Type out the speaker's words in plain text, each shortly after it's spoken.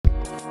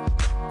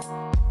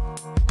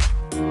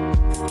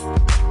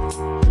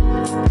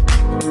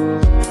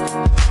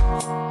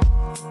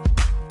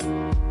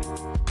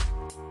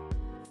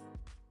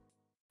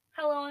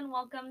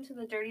to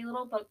the Dirty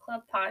Little Book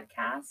Club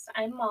podcast.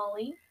 I'm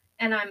Molly.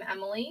 And I'm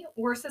Emily.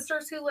 We're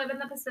sisters who live in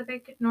the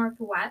Pacific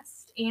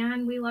Northwest,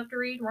 and we love to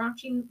read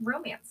raunchy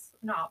romance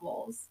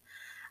novels.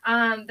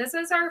 This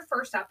is our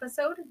first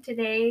episode.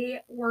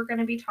 Today, we're going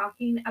to be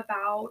talking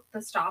about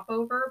The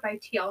Stopover by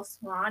T L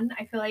Swan.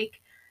 I feel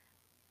like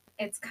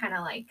it's kind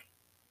of like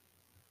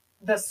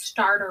the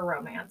starter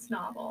romance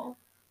novel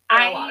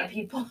for a lot of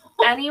people.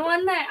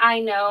 Anyone that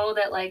I know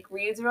that like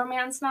reads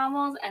romance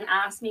novels and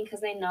asks me because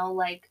they know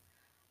like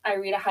I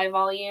read a high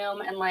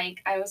volume, and like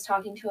I was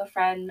talking to a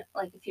friend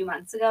like a few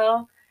months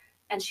ago,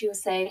 and she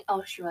was saying,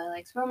 oh, she really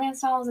likes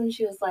romance novels, and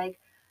she was like,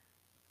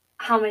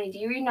 how many do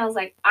you read? And I was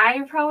like,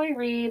 I probably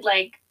read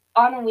like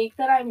on a week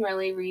that I'm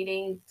really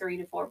reading 3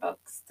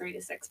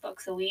 to 6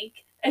 books a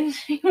week. And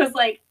she was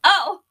like,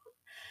 oh,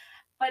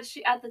 but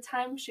she at the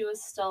time she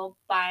was still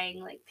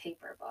buying like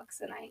paper books,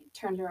 and I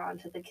turned her on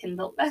to the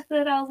Kindle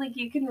method. I was like,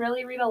 you can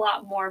really read a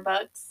lot more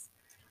books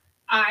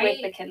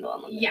with the Kindle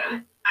Unlimited.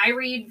 Yeah, I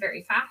read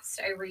very fast.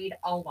 I read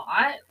a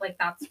lot. Like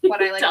that's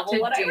what I like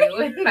to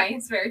do in my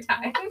spare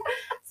time.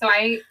 So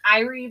I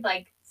read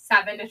like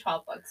 7 to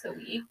 12 books a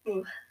week.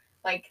 Ooh.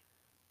 Like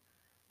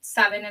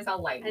 7 is a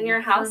light. And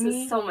your house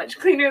is so much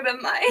cleaner than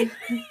mine.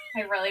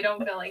 I really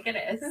don't feel like it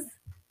is.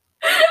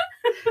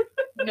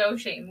 No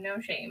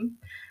shame.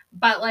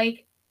 But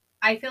like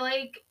I feel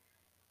like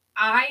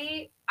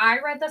I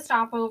read The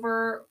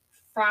Stopover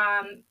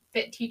from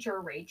Fit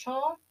Teacher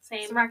Rachel's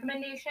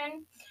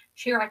recommendation.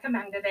 She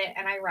recommended it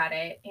and I read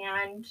it,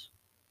 and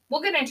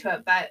we'll get into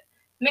it, but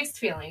mixed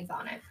feelings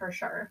on it for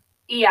sure.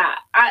 Yeah,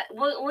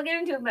 we'll get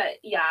into it, but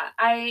yeah,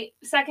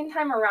 second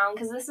time around,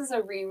 because this is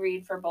a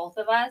reread for both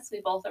of us.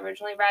 We both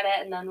originally read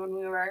it, and then when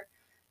we were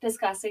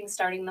discussing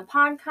starting the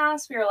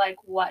podcast, we were like,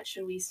 what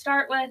should we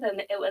start with?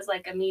 And it was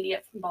like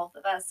immediate from both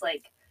of us,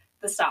 like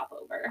The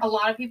Stopover. A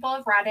lot of people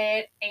have read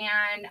it,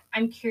 and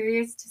I'm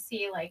curious to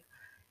see like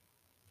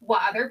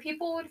what other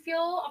people would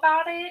feel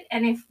about it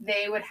and if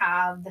they would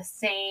have the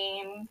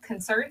same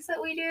concerns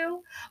that we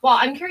do. Well,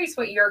 I'm curious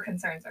what your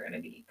concerns are going to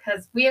be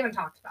because we haven't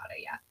talked about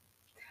it yet.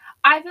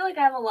 I feel like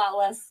I have a lot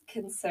less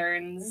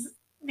concerns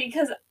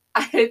because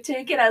I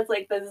take it as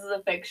like this is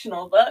a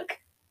fictional book.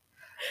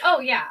 Oh,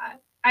 yeah.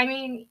 I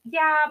mean,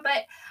 yeah,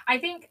 but I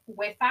think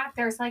with that,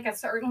 there's like a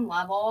certain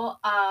level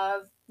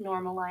of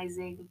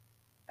normalizing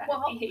bad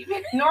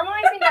behavior.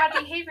 Normalizing bad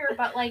behavior,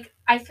 but like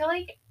I feel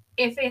like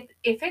if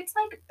it's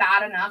like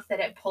bad enough that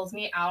it pulls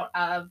me out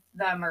of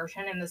the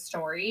immersion in the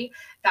story,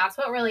 that's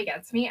what really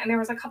gets me. And there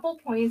was a couple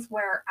points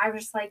where I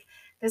was like,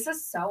 this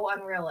is so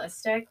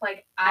unrealistic.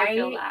 Like I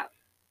feel that.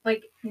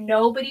 Like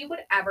nobody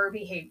would ever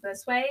behave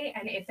this way,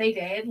 and if they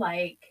did,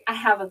 like I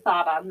have a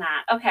thought on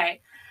that.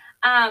 Okay.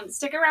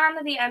 Stick around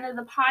to the end of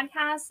the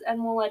podcast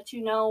and we'll let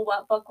you know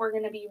what book we're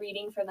going to be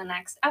reading for the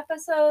next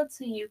episode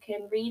so you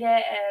can read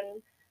it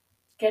and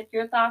get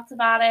your thoughts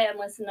about it and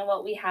listen to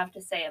what we have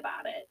to say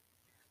about it.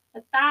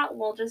 With that,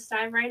 we'll just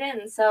dive right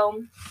in.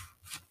 So,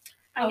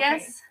 I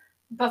guess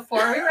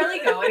before we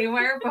really go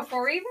anywhere,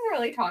 before we even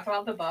really talk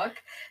about the book,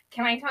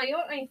 can I tell you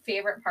what my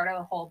favorite part of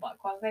the whole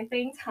book was, I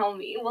think? Tell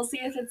me. We'll see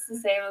if it's the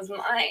same as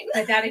mine.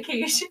 The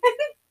dedication.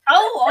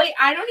 Oh, wait,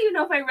 I don't even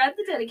know if I read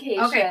the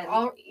dedication. Okay,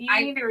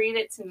 you need to read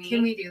it to me.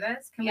 Can we do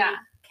this?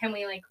 Can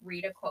we like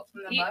read a quote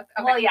from the book?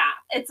 Okay. Well, yeah,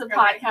 it's a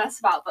podcast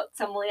about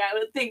books, Emily. I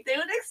would think they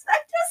would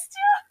expect us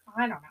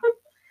to. I don't know.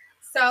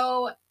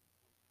 So,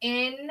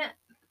 in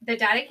the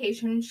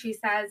dedication, she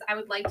says, I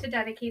would like to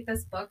dedicate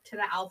this book to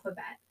the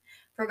alphabet.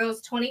 For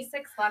those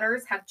 26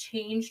 letters have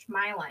changed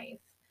my life.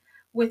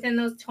 Within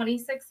those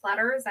 26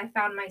 letters, I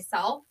found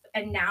myself,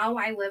 and now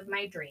I live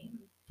my dream.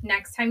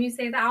 Next time you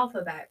say the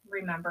alphabet,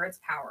 remember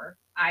its power.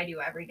 I do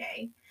every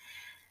day.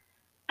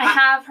 I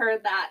have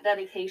heard that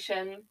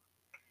dedication,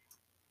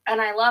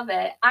 and I love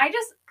it.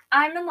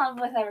 I'm in love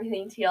with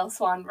everything T L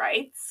Swan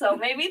writes, so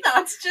maybe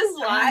that's just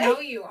why. I know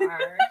you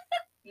are.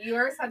 You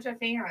are such a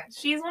fan.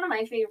 She's one of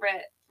my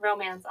favorite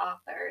romance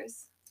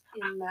authors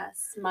in the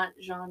smut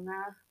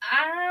genre.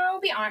 I'll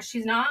be honest,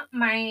 she's not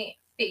my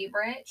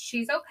favorite.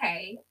 She's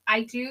okay.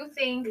 I do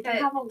think that we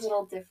have a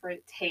little different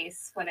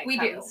taste when it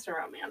comes to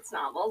romance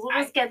novels. We'll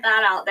just get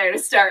that out there to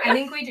start with. I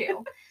think we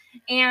do.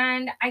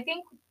 And I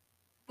think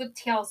with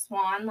T L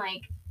Swan,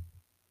 like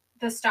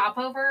The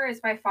Stopover is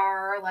by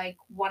far like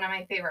one of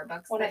my favorite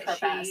books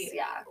that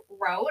she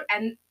wrote.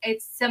 And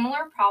it's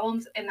similar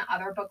problems in the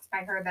other books by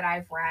her that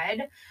I've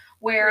read,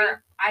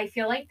 where I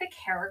feel like the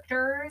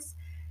characters,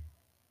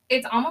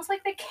 it's almost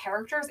like the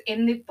characters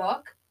in the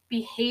book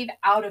behave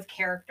out of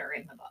character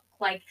in the book.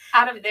 Like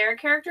out of their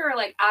character or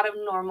like out of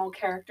normal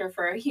character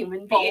for a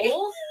human being?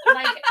 Both.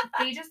 Like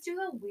they just do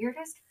the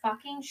weirdest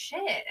fucking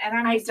shit.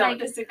 And I don't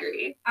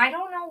disagree. I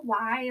don't know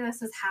why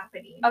this is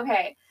happening.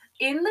 Okay.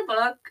 In the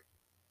book,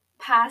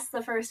 past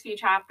the first few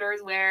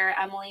chapters where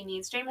Emily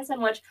meets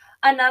Jameson, which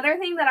another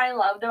thing that I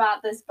loved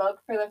about this book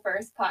for the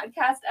first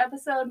podcast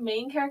episode,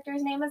 main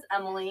character's name is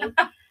Emily.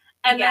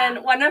 And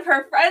then one of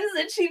her friends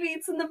that she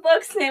meets in the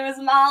book's name is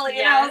Molly.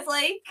 And I was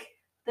like,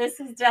 this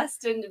is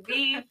destined to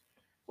be.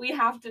 We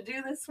have to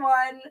do this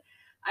one.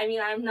 I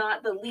mean, I'm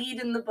not the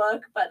lead in the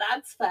book, but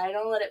that's fine.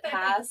 I'll let it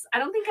pass. I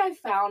don't think I've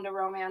found a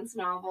romance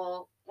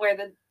novel where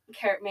the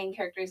main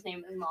character's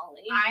name is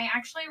Molly. I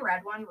actually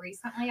read one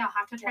recently. I'll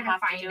have to try to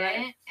find it,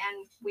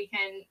 and we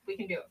can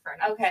do it for an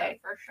episode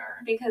for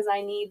sure. Because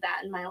I need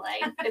that in my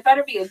life. It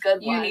better be a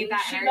good one. You need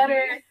that She energy.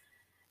 better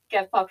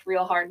get fucked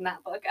real hard in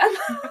that book.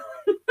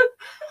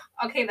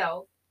 Okay,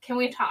 though, can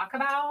we talk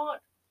about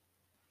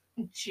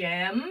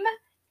Jim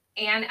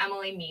and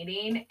Emily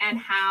meeting and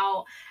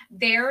how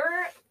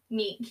their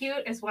meet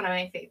cute is one of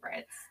my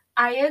favorites?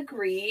 I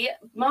agree,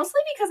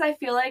 mostly because I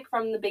feel like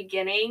from the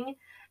beginning,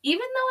 even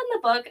though in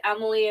the book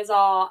Emily is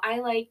all, I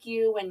like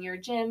you when you're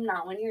Jim,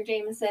 not when you're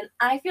Jameson,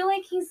 I feel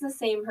like he's the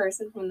same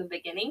person from the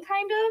beginning,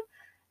 kind of.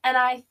 And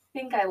I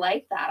think I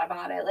like that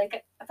about it.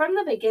 Like, from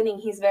the beginning,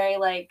 he's very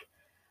like,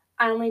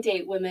 I only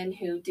date women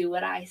who do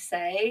what I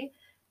say.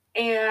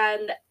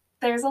 And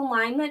there's a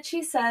line that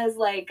she says,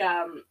 like,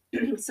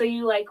 so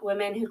you like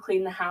women who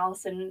clean the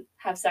house and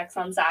have sex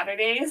on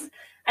Saturdays?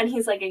 And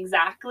he's like,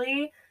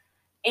 exactly.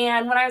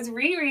 And when I was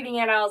rereading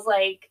it, I was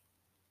like,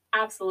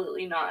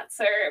 absolutely not,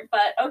 sir,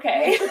 but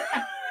okay.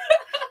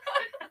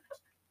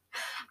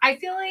 I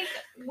feel like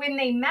when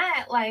they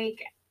met,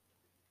 like,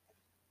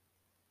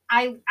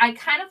 I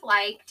kind of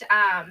liked,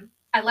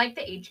 I liked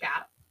the age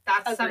gap.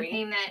 That's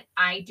something that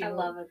I do. I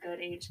love a good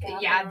age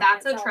gap. Yeah,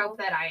 that's a trope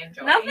that I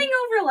enjoy. Nothing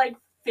over like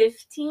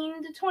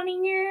 15 to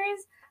 20 years.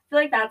 I feel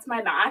like that's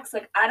my max.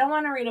 Like, I don't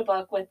want to read a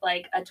book with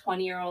like a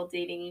 20-year-old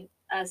dating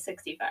a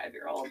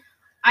 65-year-old.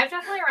 I've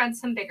definitely read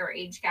some bigger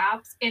age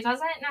gaps. It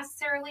doesn't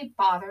necessarily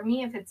bother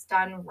me if it's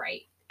done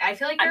right. I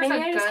feel like there's a good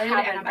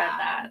and a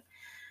bad.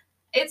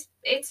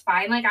 It's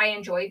fine. Like, I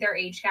enjoyed their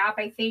age gap.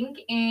 I think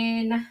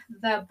in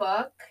the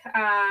book,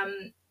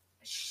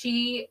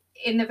 she,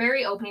 in the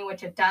very opening,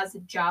 which it does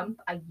jump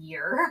a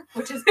year,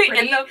 which is pretty...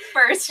 in the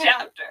first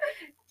chapter.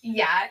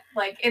 Yeah,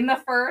 like in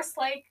the first,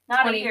 like,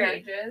 not 20 a year,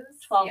 pages.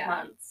 12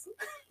 months.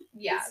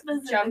 Yeah,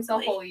 jumps a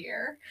whole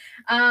year.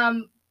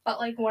 But,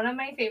 like, one of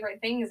my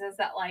favorite things is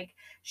that, like,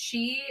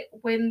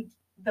 when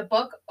the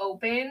book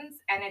opens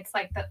and it's,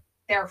 like,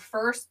 their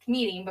first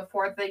meeting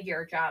before the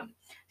year jump,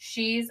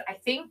 she's, I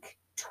think,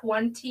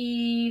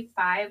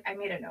 25. I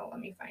made a note.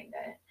 Let me find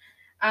it.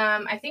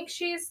 I think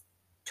she's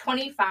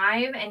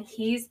 25 and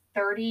he's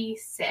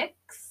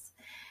 36.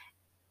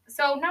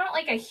 So not,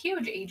 like, a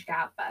huge age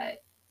gap,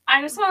 but...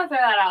 I just want to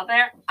throw that out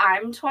there.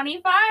 I'm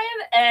 25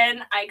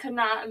 and I could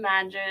not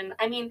imagine.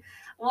 I mean,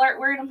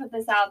 we're going to put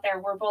this out there.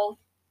 We're both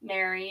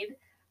married.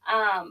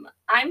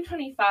 I'm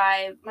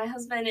 25. My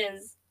husband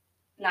is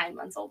 9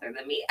 months older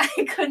than me.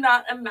 I could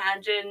not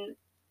imagine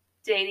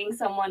dating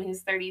someone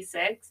who's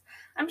 36.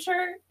 I'm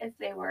sure if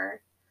they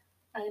were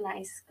a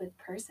nice, good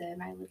person,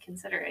 I would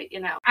consider it, you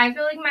know. I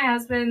feel like my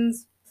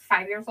husband's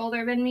 5 years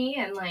older than me,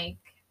 and, like,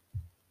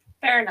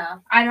 fair enough.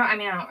 I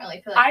don't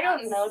really feel like I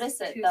don't notice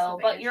it though,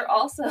 but you're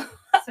also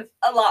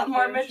a lot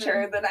more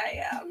mature than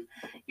I am.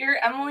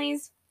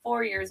 Emily's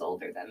 4 years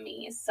older than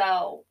me,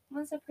 so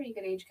that's a pretty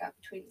good age gap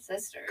between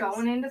sisters.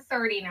 Going into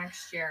 30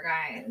 next year,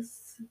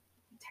 guys.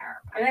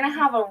 Terrible. We're gonna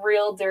have a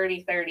real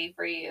dirty 30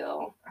 for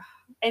you.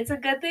 It's a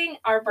good thing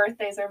our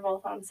birthdays are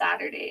both on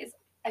Saturdays.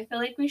 I feel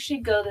like we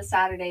should go the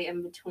Saturday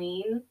in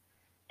between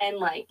and,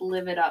 like,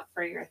 live it up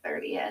for your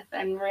 30th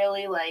and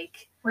really,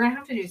 like, we're gonna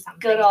have to do something.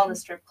 Go to all the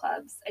strip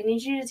clubs. I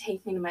need you to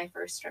take me to my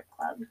first strip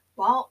club.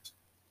 Well,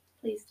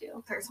 please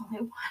do. There's only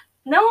one.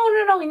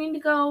 No. We need to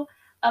go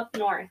up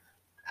north.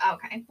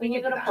 Okay. We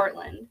need to go to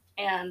Portland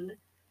and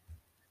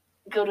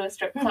go to a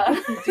strip club.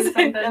 Do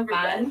something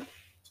fun.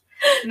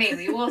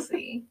 Maybe. We'll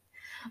see.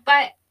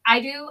 But I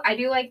do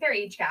like their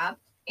age gap,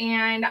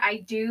 and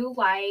I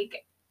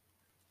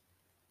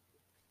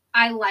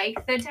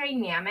like the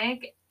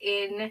dynamic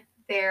in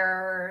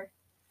their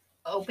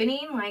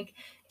opening, like,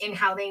 in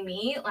how they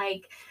meet.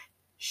 Like,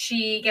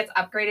 she gets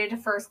upgraded to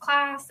first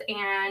class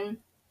and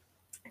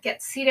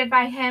gets seated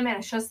by him, and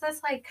it's just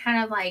this, like,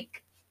 kind of,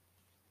 like,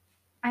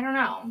 I don't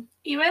know.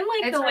 Even,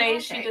 like, it's the way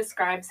she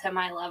describes him,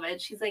 I love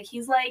it. She's like,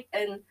 he's, like,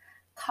 a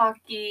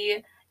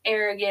cocky,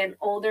 arrogant,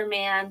 older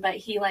man, but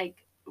he,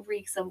 like,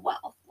 reeks of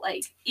wealth.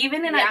 Like,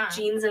 even in like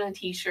jeans and a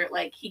t-shirt,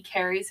 like, he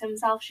carries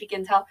himself. She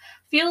can tell.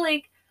 Feel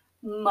like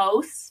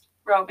most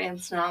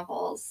romance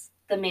novels,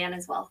 the man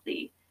is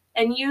wealthy.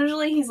 And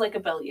usually he's, like, a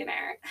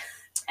billionaire.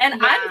 And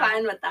I'm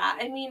fine with that.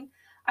 I mean,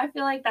 I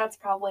feel like that's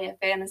probably a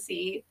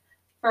fantasy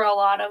for a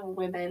lot of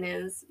women,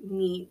 is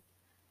meet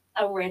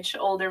a rich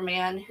older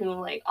man who,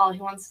 like, all he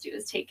wants to do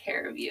is take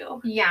care of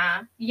you.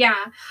 Yeah.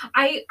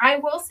 I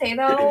will say,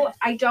 though,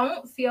 I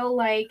don't feel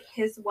like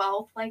his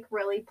wealth, like,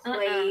 really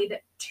played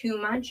too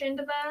much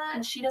into that.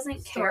 And she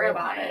doesn't care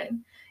about it.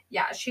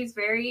 Yeah, she's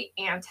very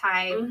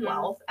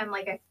anti-wealth, and,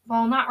 like,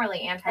 not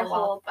really anti-wealth, the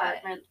whole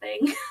apartment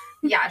thing.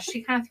 Yeah,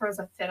 she kind of throws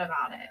a fit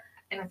about it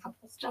in a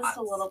couple spots. Just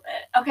a little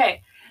bit.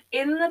 Okay,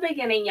 in the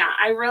beginning,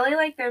 I really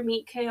like their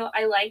meet cute.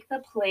 I like the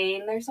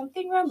plane. There's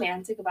something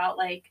romantic about,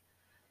 like,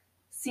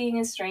 seeing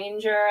a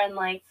stranger and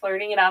like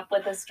flirting it up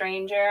with a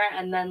stranger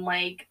and then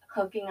like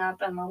hooking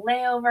up in the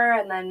layover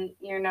and then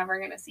you're never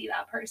gonna see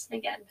that person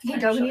again. He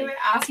doesn't even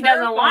ask He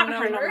doesn't want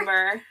her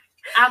number.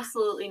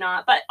 Absolutely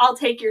not. But I'll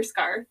take your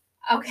scarf.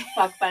 Okay.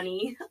 Fuck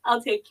bunny.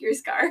 I'll take your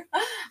scarf.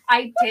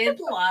 I did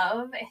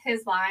love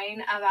his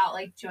line about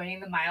like joining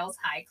the Miles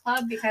High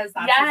Club because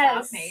that's his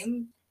last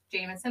name,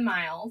 Jameson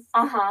Miles.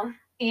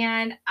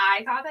 And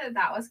I thought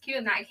that was cute,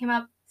 and that came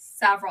up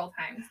several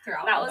times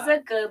throughout the book. That was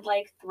a good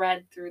like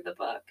thread through the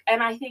book.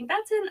 And I think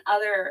that's in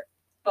other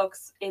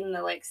books in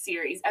the like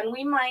series. And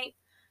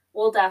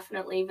we'll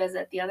definitely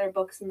visit the other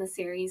books in the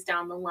series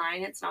down the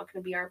line. It's not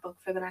going to be our book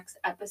for the next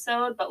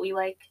episode, but we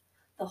like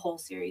the whole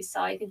series.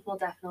 So I think we'll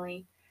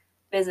definitely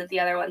visit the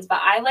other ones.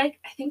 But I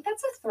think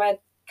that's a thread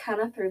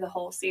kind of through the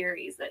whole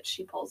series that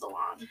she pulls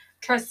along.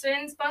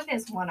 Tristan's book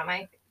is one of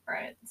my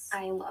favorites.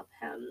 I love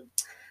him.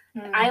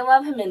 I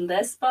love him in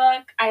this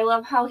book. I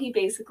love how he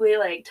basically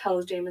like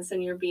tells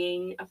Jameson you're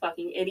being a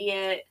fucking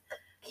idiot.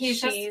 He's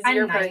just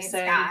a nice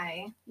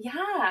guy.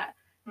 Yeah.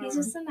 He's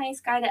just a nice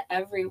guy to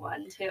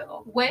everyone too.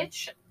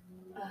 Which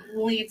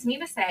leads me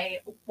to say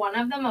one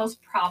of the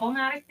most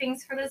problematic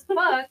things for this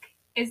book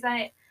is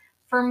that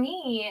for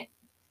me,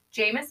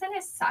 Jameson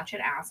is such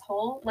an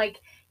asshole.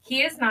 Like,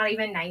 he is not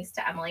even nice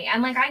to Emily.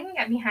 And like, I can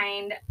get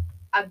behind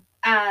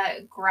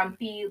a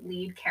grumpy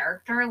lead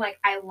character. Like,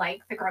 I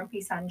like the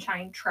grumpy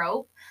sunshine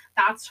trope.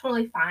 That's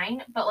totally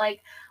fine. But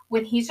like,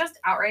 when he's just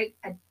outright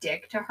a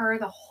dick to her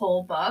the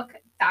whole book,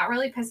 that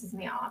really pisses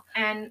me off.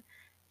 And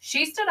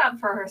she stood up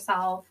for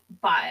herself,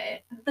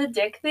 but the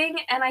dick thing,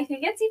 and I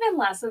think it's even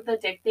less of the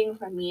dick thing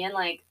for me and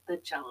like the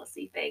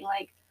jealousy thing.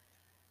 Like,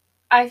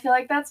 I feel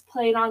like that's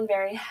played on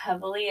very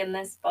heavily in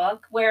this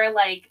book, where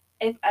like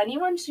if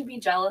anyone should be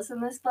jealous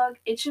in this book,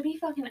 it should be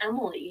fucking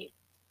Emily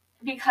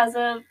because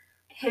of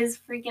his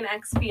freaking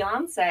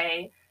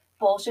ex-fiance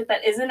bullshit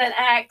that isn't an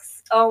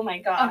ex. Oh my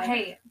god.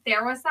 Okay,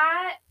 there was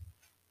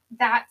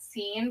that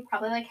scene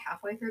probably like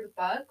halfway through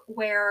the book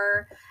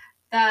where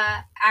the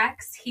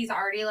ex, he's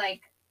already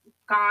like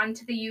gone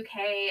to the UK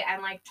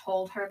and like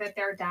told her that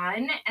they're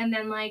done, and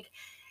then like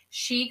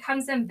she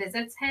comes and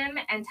visits him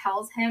and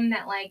tells him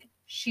that like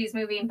she's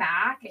moving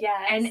back.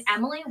 Yes. And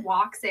Emily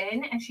walks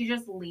in and she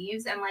just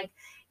leaves, and like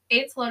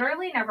it's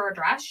literally never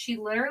addressed. She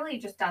literally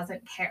just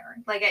doesn't care.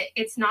 Like,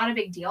 it's not a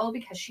big deal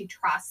because she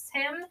trusts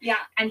him. Yeah.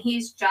 And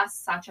he's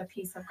just such a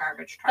piece of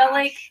garbage trash. But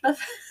like the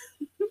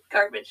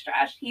garbage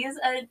trash, he's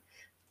a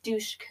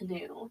douche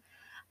canoe.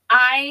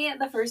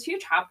 The first few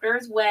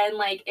chapters, when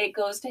like it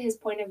goes to his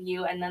point of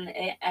view and then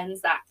it ends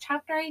that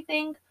chapter, I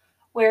think,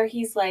 where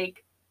he's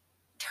like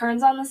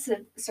turns on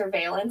the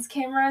surveillance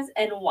cameras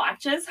and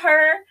watches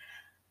her,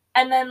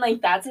 and then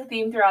like that's a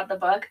theme throughout the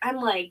book. I'm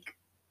like,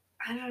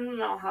 I don't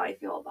know how I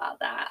feel about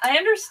that. I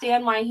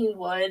understand why he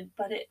would,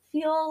 but it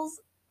feels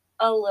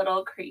a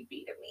little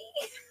creepy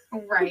to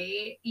me.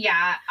 Right.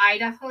 Yeah, I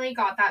definitely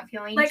got that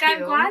feeling like, too.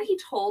 I'm glad he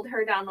told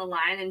her down the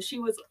line and she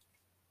was,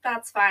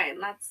 that's fine.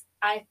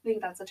 I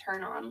think that's a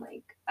turn on.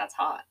 Like, that's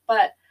hot.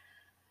 But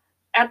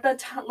at the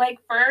time, like,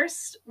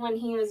 first, when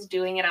he was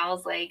doing it, I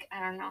was like, I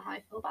don't know how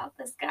I feel about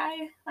this guy.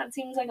 That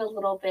seems like a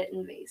little bit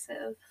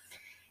invasive.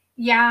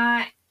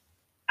 Yeah.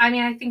 I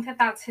mean, I think that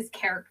that's his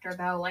character,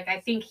 though. Like, I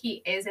think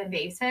he is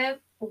invasive.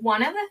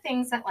 One of the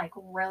things that, like,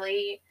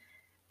 really,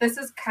 this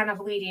is kind of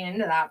leading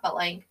into that, but,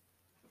 like,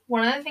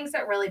 one of the things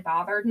that really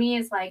bothered me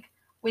is, like,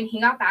 when he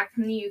got back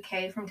from the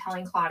UK from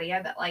telling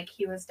Claudia that, like,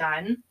 he was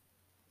done,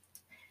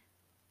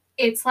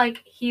 it's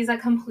like he's a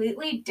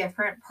completely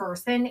different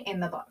person in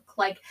the book.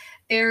 Like,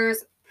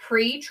 there's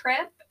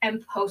pre-trip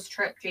and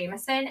post-trip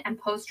Jameson, and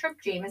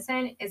post-trip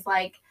Jameson is,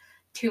 like,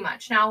 too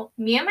much. Now,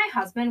 me and my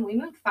husband, we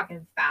moved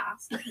fucking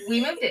fast. We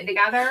moved in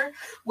together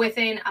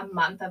within a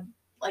month of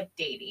like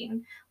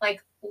dating.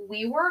 Like,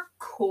 we were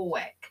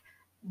quick.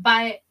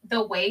 But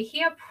the way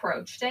he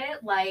approached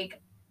it,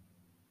 like,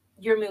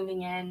 you're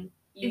moving in,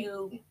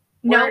 you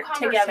no work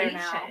together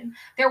now.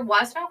 There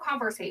was no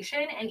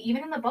conversation, and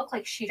even in the book,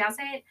 like, she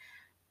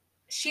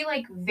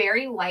like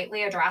very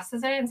lightly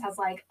addresses it and says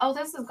like, oh,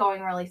 this is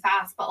going really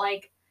fast, but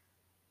like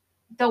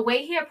the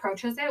way he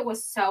approaches it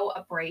was so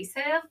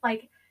abrasive.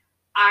 Like,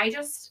 I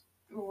just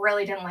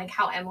really didn't like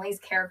how Emily's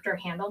character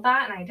handled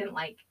that, and I didn't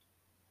like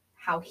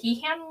how he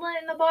handled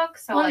it in the book.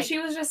 So, well, like, she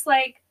was just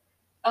like,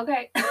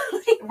 okay.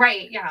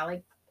 Right, yeah,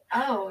 like,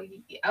 oh,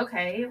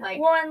 okay. Like,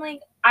 well, and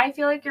like, I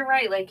feel like you're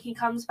right. Like, he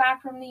comes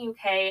back from the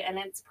UK, and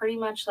it's pretty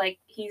much like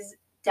he's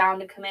down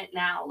to commit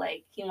now.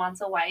 Like, he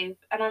wants a wife.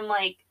 And I'm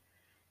like,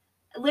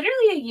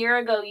 literally a year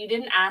ago, you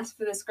didn't ask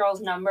for this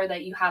girl's number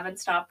that you haven't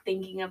stopped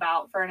thinking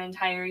about for an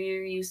entire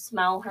year. You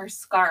smell her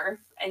scarf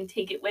and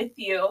take it with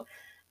you.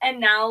 And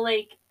now,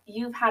 like,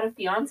 you've had a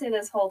fiance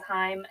this whole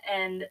time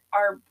and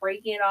are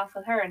breaking it off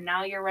with her, and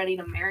now you're ready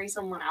to marry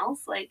someone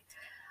else. Like,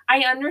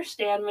 I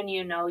understand when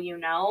you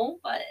know,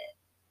 but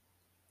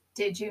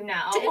did you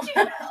know?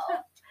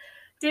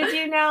 Did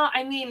you know?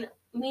 I mean,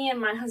 me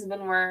and my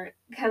husband were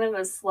kind of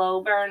a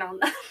slow burn on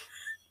that.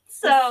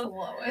 So the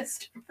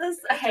slowest.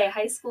 Hey,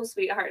 high school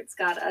sweethearts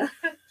got a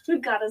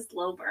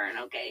slow burn,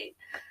 okay?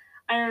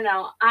 I don't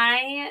know.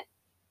 I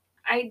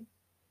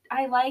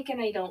like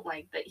and I don't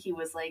like that he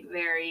was like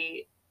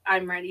very,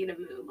 I'm ready to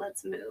move,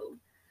 let's move.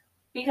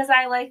 Because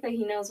I like that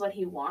he knows what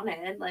he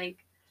wanted. Like,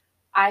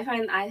 I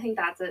think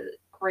that's a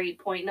great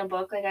point in a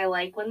book. Like, I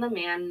like when the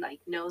man like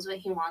knows what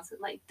he wants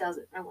and like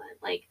doesn't relent.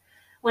 Like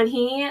when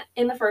he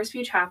in the first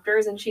few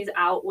chapters and she's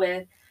out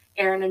with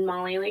Aaron and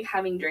Molly like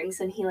having drinks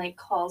and he like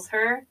calls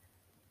her.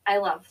 I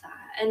love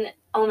that. And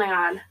oh my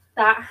god,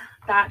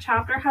 that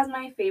chapter has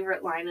my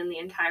favorite line in the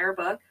entire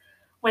book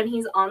when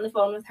he's on the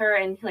phone with her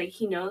and like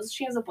he knows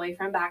she has a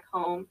boyfriend back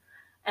home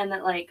and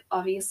that like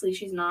obviously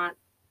she's not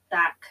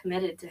that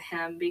committed to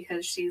him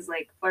because she's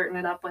like flirting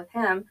it up with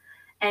him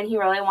and he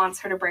really wants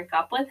her to break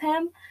up with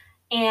him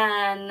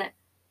and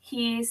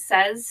he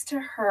says to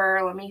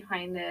her, let me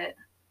find it.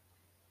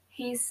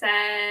 He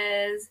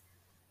says,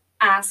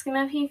 ask him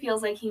if he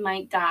feels like he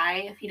might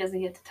die if he doesn't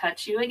get to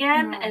touch you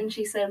again. Mm. And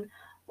she said,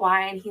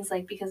 why? And he's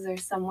like, because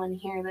there's someone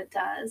here that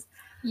does.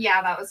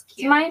 Yeah, that was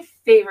cute. It's my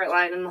favorite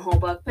line in the whole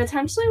book.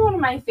 Potentially one of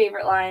my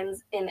favorite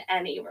lines in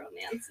any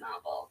romance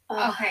novel.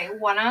 Okay,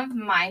 one of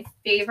my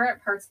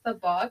favorite parts of the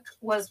book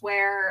was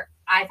where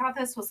I thought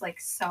this was like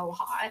so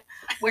hot,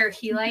 where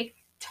he like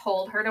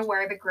told her to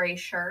wear the gray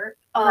skirt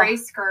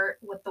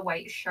with the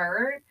white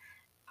shirt.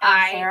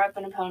 Hair up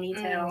in a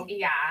ponytail.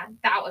 Yeah,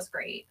 that was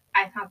great.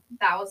 I thought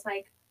that was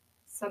like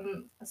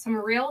some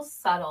real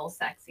subtle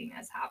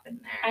sexiness happened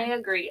there. I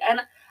agree.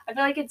 And I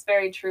feel like it's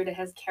very true to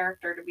his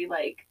character to be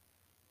like,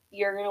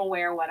 you're going to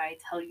wear what I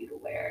tell you to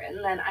wear. And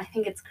then I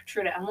think it's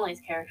true to Emily's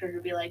character to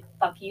be like,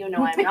 fuck you,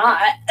 no, I'm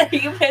not.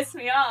 You piss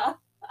me off.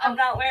 I'm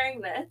not wearing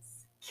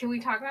this. Can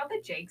we talk about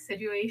the Jake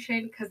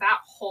situation? Because that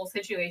whole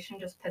situation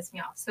just pissed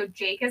me off. So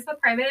Jake is the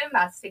private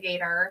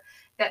investigator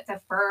that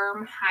the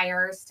firm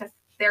hires to,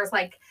 there's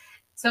like,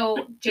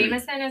 so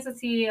Jameson is the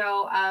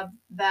CEO of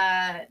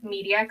the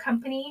media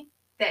company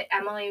that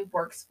Emily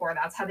works for.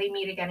 That's how they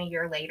meet again a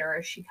year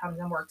later. She comes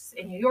and works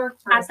in New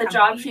York for at the company.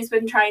 Job she's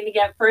been trying to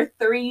get for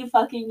 3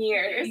 fucking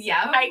years.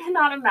 Yeah. I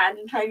cannot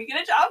imagine trying to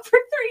get a job for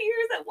 3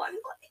 years at one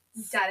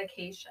place.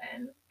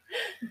 Dedication.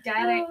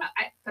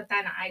 But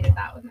then I did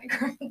that with my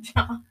current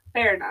job.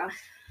 Fair enough.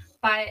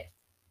 But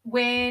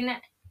when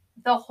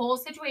the whole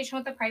situation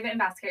with the private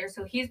investigator,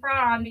 so he's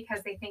brought on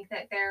because they think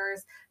that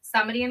there's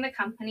somebody in the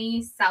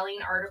company selling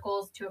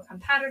articles to a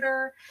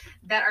competitor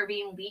that are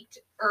being leaked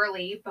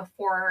early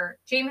before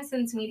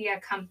Jameson's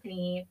media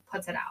company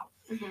puts it out.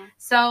 Mm-hmm.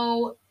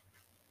 So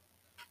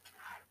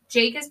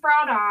Jake is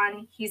brought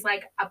on. He's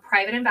like a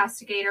private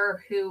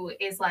investigator who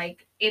is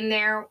like in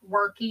there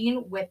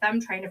working with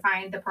them, trying to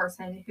find the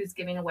person who's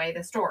giving away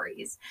the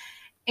stories.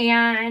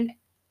 And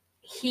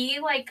he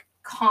like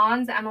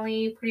cons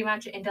Emily pretty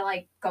much into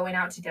like going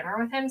out to dinner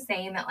with him,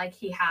 saying that like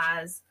he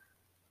has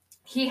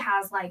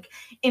like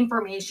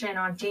information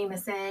on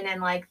Jameson and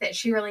like that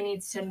she really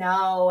needs to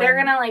know. They're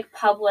gonna like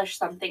publish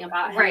something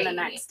about him the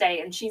next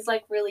day, and she's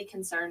like really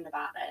concerned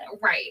about it.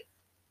 Right.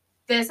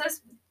 This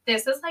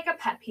is like a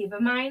pet peeve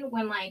of mine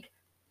when like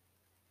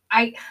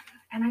I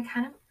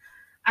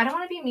don't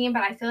want to be mean,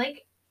 but I feel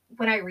like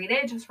when I read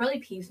it, it just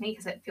really peeves me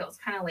because it feels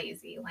kind of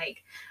lazy.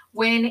 Like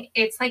when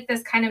it's like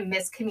this kind of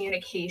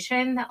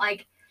miscommunication that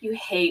like you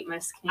hate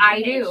miscommunication.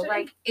 I do.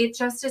 Like it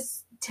just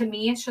is, to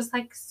me, it's just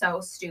like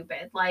so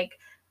stupid. Like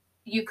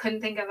you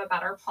couldn't think of a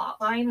better plot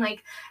line.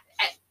 Like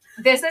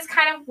this is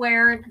kind of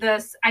where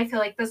I feel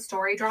like the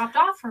story dropped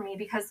off for me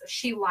because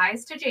she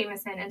lies to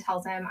Jameson and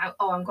tells him,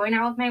 I'm going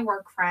out with my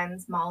work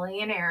friends,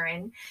 Molly and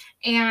Aaron.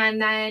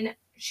 And then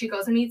she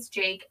goes and meets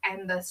Jake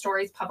and the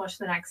story's published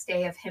the next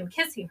day of him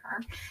kissing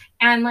her.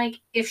 And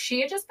like, if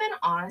she had just been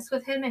honest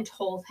with him and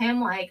told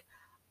him like,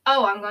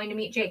 I'm going to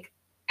meet Jake.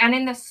 And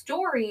in the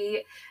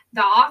story,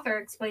 the author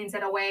explains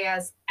it away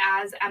as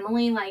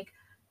Emily, like,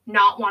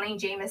 not wanting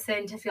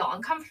Jameson to feel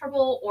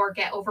uncomfortable or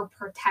get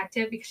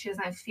overprotective because she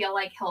doesn't feel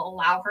like he'll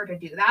allow her to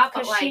do that.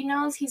 But like, she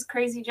knows he's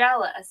crazy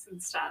jealous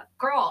and stuff.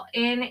 Girl,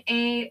 in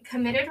a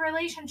committed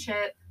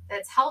relationship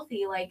that's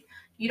healthy, like,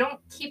 you don't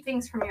keep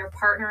things from your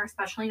partner,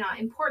 especially not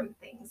important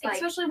things. Like,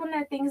 especially when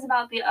they're things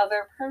about the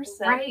other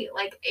person. Right.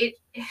 Like, it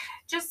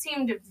just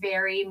seemed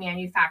very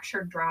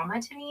manufactured drama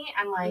to me.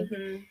 And, like,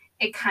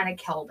 it kind of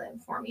killed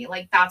it for me.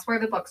 Like, that's where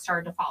the book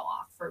started to fall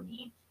off for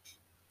me.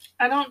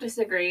 I don't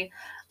disagree.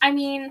 I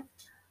mean,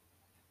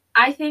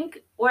 I think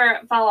where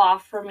it fell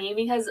off for me,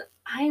 because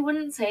I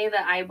wouldn't say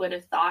that I would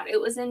have thought it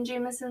was in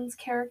Jameson's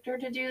character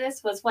to do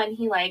this, was when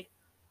he, like,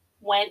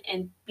 went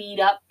and beat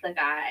up the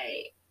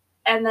guy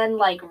and then,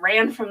 like,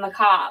 ran from the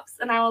cops.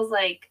 And I was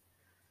like,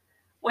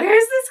 where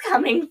is this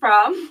coming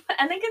from?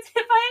 And then gets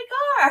hit by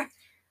a car.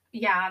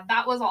 Yeah,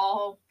 that was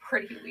all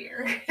pretty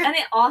weird. And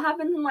it all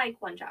happened in, like,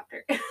 one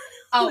chapter.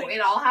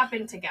 It all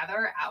happened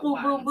together at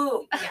once. Boom, boom,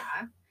 boom.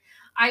 Yeah.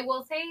 I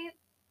will say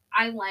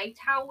I liked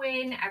how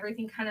when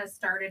everything kind of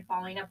started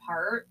falling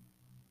apart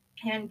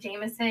and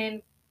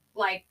Jameson,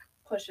 like,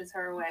 pushes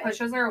her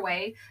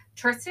away.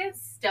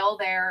 Tristan's still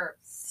there,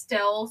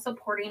 still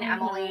supporting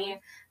Emily,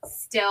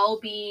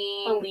 still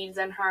believes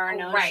in her,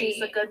 knows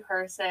she's a good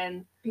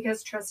person.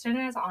 Because Tristan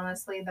is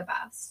honestly the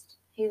best.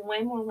 He's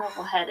way more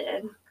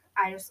level-headed.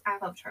 I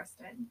love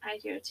Tristan. I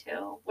do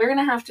too. We're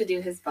gonna have to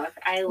do his book.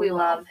 I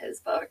love his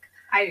book.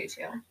 I do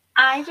too.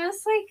 I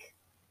just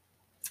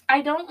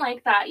I don't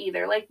like that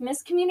either. Like,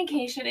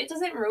 miscommunication, it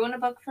doesn't ruin a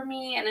book for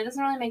me, and it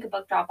doesn't really make a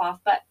book drop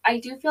off, but I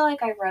do feel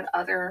like I've read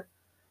other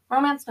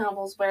romance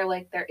novels where,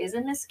 like, there is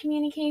a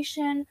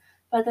miscommunication,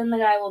 but then the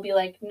guy will be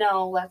like,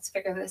 no, let's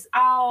figure this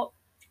out.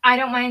 I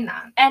don't mind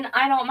that. And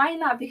I don't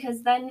mind that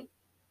because then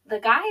the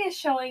guy is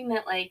showing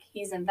that, like,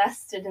 he's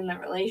invested in the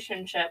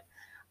relationship.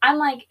 I'm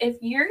like, if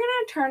you're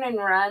gonna turn and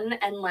run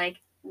and, like,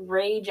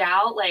 rage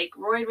out, like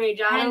rage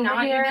out and over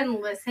not here,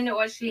 even listen to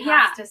what she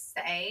has to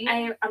say.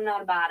 I'm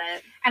not about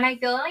it. And I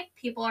feel like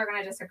people are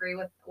gonna disagree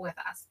with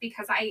us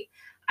because I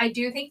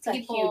do think it's a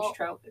huge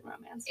trope in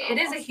romance novels. It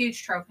is a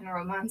huge trope in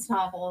romance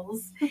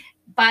novels.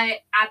 But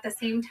at the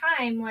same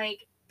time,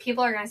 like,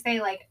 people are gonna say,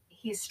 like,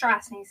 he's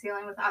stressed and he's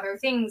dealing with other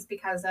things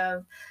because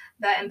of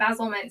the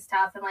embezzlement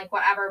stuff and, like,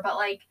 whatever. But,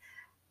 like,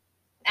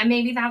 and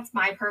maybe that's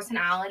my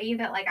personality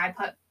that, like, I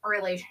put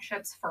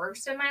relationships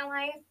first in my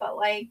life, but,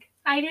 like,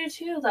 I do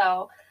too,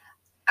 though.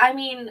 I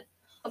mean,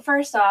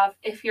 first off,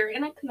 if you're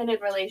in a committed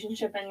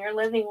relationship and you're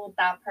living with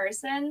that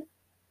person,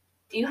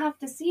 you have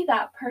to see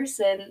that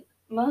person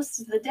most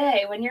of the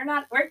day when you're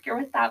not working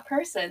with that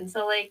person.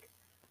 So, like,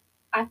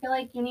 I feel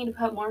like you need to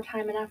put more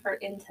time and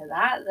effort into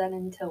that than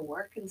into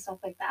work and stuff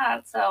like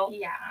that. So,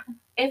 yeah,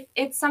 if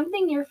it's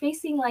something you're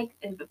facing, like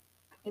an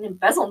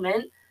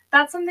embezzlement,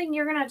 that's something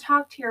you're going to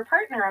talk to your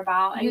partner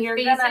about. And you're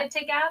face it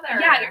together.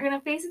 Yeah, you're going to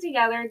face it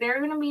together. They're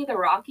going to be the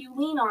rock you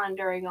lean on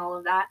during all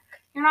of that.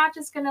 You're not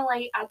just going to,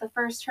 like, at the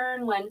first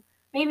turn when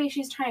maybe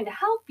she's trying to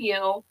help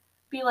you,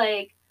 be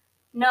like,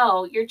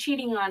 no, you're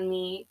cheating on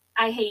me.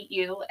 I hate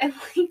you. And,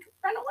 like,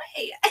 run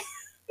away.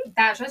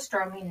 That just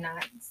drove me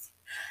nuts.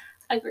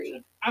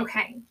 Agreed.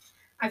 Okay.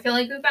 I feel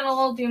like we've been a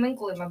little doom and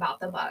gloom about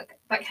the book,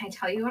 but can I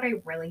tell you what I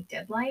really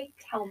did like?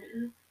 Tell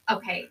me.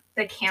 Okay,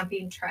 the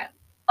camping trip.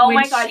 Oh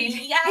my god,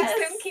 yes!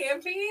 Some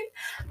camping.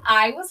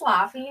 I was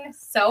laughing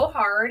so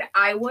hard.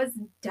 I was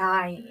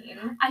dying.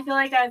 I feel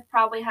like I've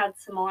probably had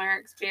similar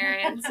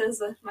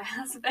experiences with my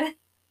husband.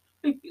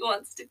 He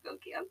wants to go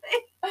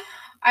camping.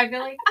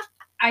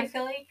 I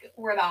feel like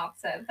we're the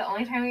opposite. The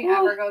only time we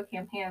ever go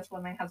camping is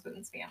when my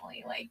husband's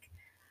family, like,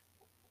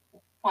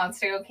 wants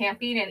to go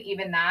camping, and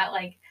even that,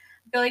 like,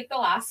 I feel like the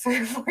last 3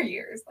 or 4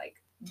 years, like,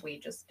 we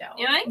just don't.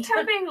 You went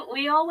camping.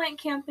 We all went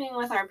camping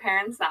with our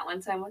parents that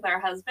one time with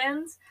our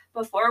husbands.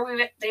 Before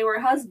they were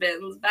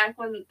husbands. Back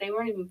when they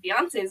weren't even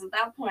fiancés at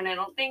that point. I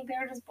don't think they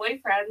were just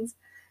boyfriends.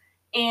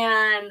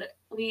 And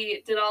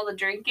we did all the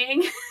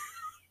drinking.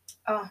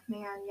 Oh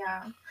man,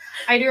 yeah.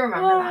 I do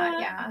remember that.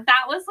 Yeah.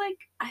 That was, like,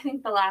 I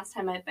think the last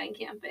time I've been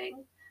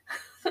camping.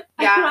 Yeah.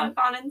 I've not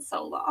gone in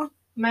so long.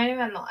 Might have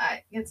been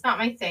it's not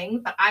my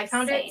thing, but I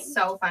found it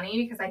so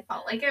funny because I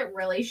felt like it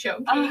really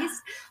showcased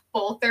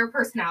both their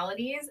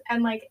personalities,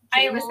 and, like,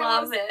 Jameson I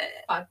love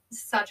it.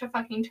 Such a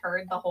fucking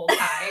turd the whole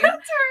time.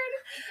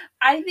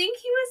 I think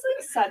he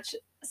was, like,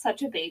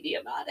 such a baby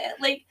about it.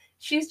 Like,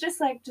 she's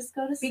just like, just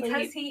go to sleep.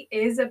 Because he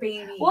is a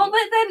baby. Well, but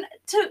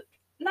then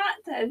not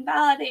to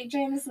invalidate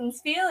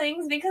Jameson's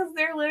feelings, because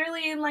they're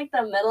literally in, like,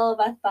 the middle of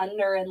a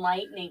thunder and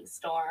lightning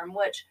storm,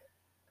 which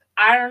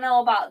I don't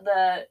know about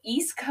the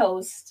East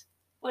Coast,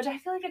 which I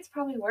feel like it's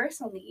probably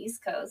worse on the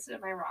East Coast.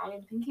 Am I wrong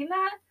in thinking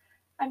that?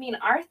 I mean,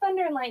 our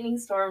thunder and lightning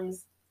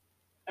storms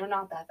are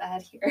not that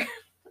bad here.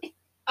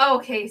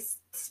 Okay,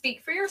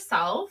 speak for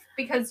yourself,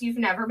 because you've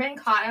never been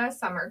caught at a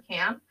summer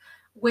camp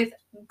with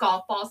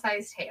golf ball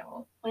sized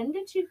hail. When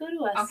did you go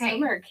to a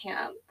summer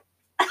camp?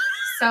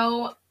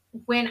 So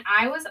when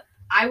I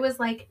was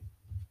like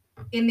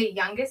in the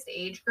youngest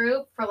age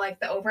group for, like,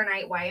 the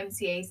overnight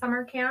YMCA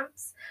summer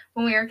camps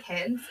when we were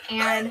kids,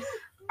 and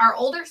our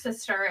older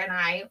sister and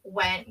I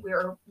went. We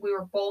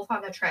were both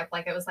on the trip.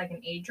 Like, it was like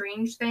an age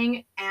range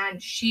thing,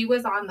 and she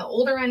was on the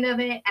older end of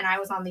it, and I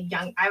was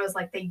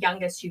like the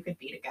youngest you could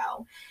be to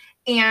go.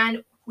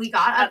 And we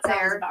got up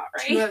there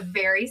to a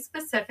very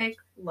specific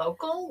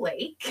local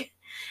lake,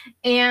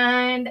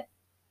 and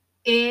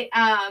it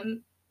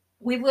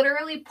we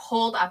literally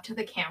pulled up to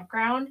the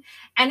campground,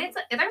 and there's,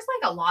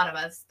 like, a lot of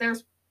us.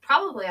 There's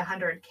probably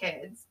 100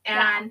 kids,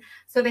 and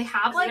so they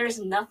have, like, there's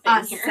nothing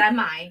a here.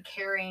 Semi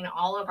carrying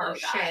all of our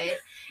shit.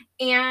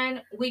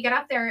 And we get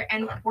up there,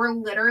 and we're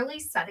literally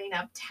setting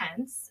up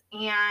tents,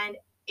 and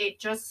it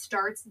just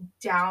starts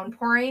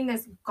downpouring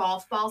this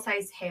golf ball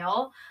size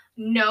hail.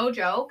 No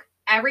joke.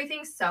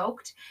 Everything's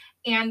soaked,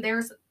 and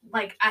there's,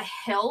 like, a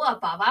hill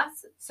above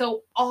us,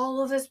 so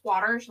all of this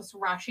water is just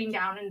rushing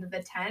down into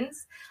the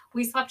tents.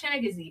 We slept in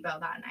a gazebo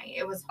that night.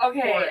 It was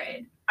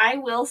horrid. I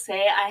will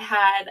say I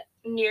had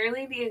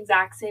nearly the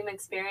exact same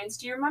experience.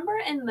 Do you remember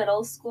in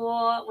middle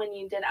school when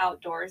you did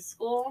outdoors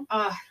school?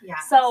 Oh, yeah.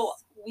 So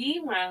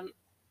we went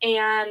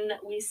and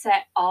we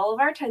set all of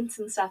our tents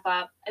and stuff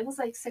up. It was,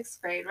 like,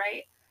 6th grade,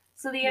 right?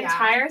 So the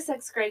entire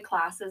 6th grade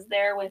class is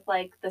there with,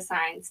 like, the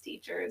science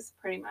teachers,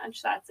 pretty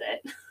much. That's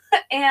it.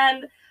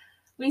 And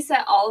we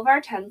set all of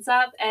our tents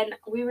up, and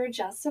we were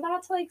just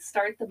about to, like,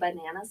 start the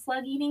banana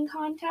slug eating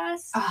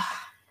contest.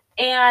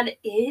 And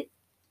it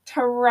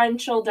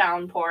torrential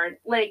downpour.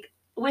 Like,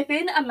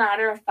 within a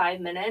matter of 5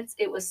 minutes,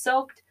 it was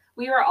soaked.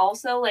 We were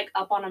also, like,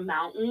 up on a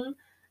mountain,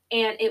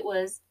 and it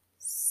was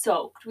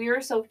soaked. We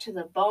were soaked to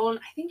the bone.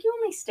 I think you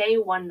only stay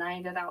one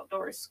night at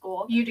outdoor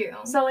school. You do.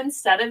 So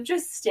instead of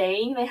just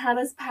staying, they had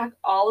us pack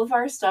all of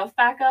our stuff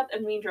back up,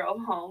 and we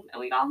drove home. And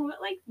we got home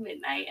at, like,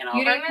 midnight, and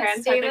all of our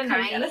parents had to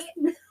come get us.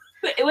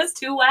 It was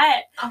too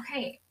wet.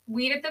 Okay.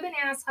 We did the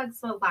banana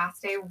slugs the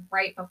last day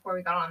right before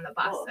we got on the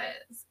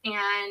buses.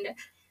 And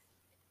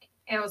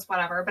it was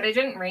whatever, but it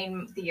didn't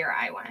rain the year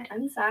I went.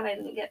 I'm sad I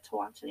didn't get to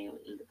watch anyone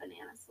eat a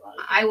banana slug.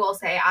 I will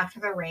say, after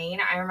the rain,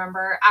 I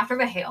remember, after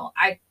the hail,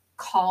 I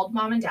called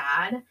Mom and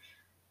Dad,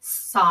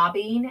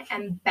 sobbing,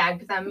 and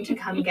begged them to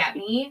come get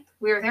me.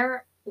 We were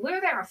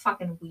there a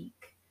fucking week.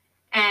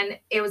 And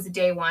it was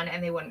day one,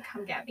 and they wouldn't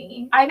come get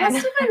me. I must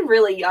have been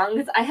really young,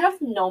 because I have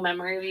no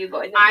memory of you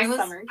going to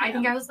summer camp. I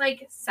think I was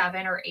like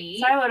 7 or 8.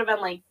 So I would have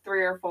been like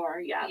 3 or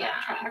 4. Yeah,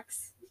 that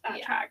tracks.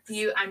 That tracks.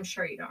 I'm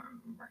sure you don't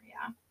remember.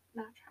 Yeah,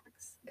 that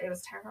tracks. It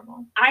was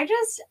terrible.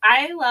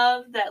 I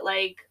love that,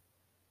 like,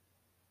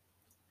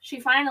 she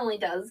finally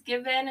does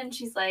give in, and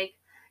she's like,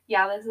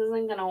 yeah, this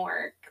isn't gonna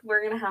work.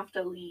 We're gonna have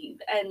to leave.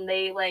 And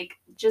they, like,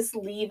 just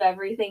leave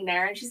everything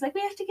there. And she's like,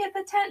 we have to get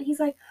the tent. He's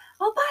like,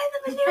 I'll buy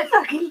them a new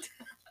fucking tent.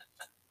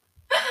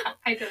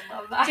 I did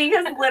love that.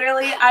 Because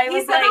literally, I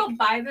was like, I'll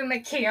buy them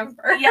a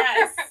camper.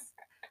 Yes.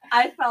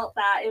 I felt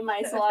that in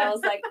my soul. I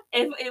was like,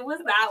 if it was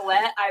that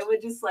wet, I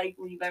would just, like,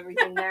 leave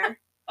everything there.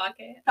 Fuck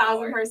it.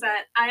 1,000%.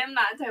 I am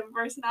that type of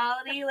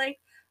personality. Like,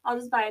 I'll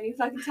just buy a new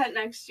fucking tent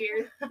next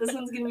year. This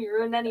one's gonna be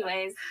ruined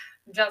anyways.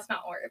 Just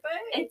not worth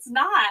it. It's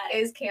not.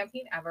 Is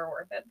camping ever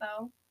worth it,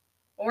 though?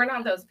 We're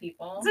not those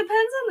people. It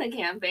depends on the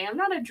camping. I'm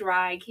not a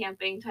dry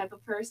camping type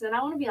of person.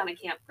 I want to be on a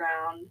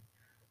campground,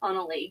 on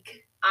a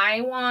lake.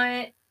 I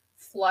want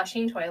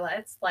flushing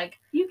toilets. Like,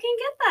 you can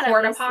get that.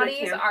 Porta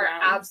potties are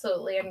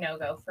absolutely a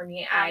no-go for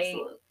me.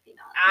 Absolutely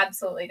not.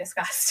 Absolutely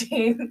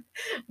disgusting.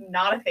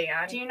 Not a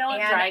fan. Do you know what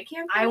dry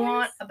camping is? I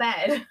want a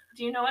bed.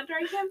 Do you know what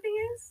dry camping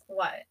is?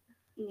 What?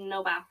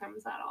 No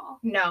bathrooms at all.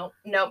 No.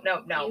 You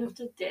have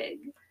to dig.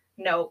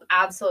 Nope,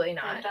 absolutely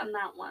not. I've done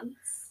that once.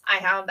 I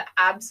have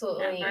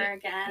absolutely never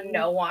again.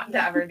 No want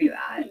to ever do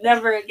that.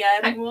 Never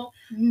again. I will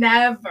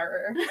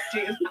never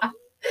do that.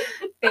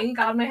 Thank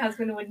God my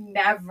husband would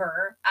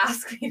never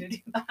ask me to do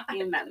that.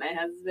 You met my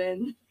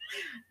husband.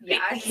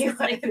 Yeah, he's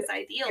like his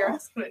ideal. Your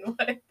husband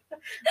would.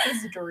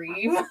 His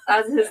dream.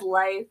 That's his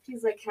life.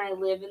 He's like, can I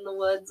live in the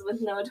woods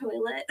with no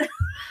toilet?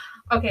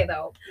 Okay,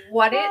 though.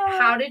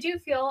 How did you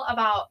feel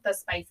about the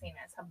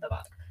spiciness of the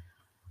book?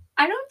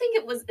 I don't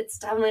think it's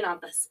definitely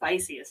not the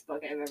spiciest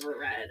book I've ever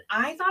read.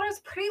 I thought it was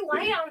pretty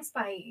light on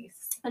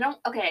spice.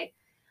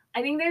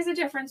 I think there's a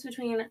difference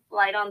between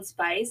light on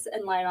spice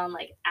and light on,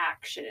 like,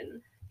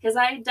 action. Because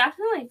I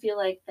definitely feel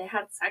like they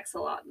had sex a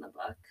lot in the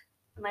book.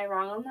 Am I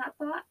wrong on that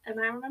thought? Am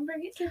I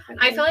remembering it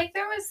differently? I feel like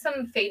there was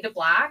some fade to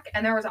black,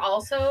 and there was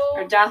also...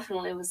 There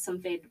definitely was some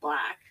fade to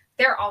black.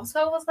 There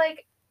also was,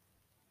 like,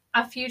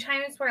 a few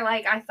times where,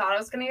 like, I thought it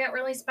was going to get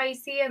really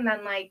spicy, and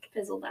then, like...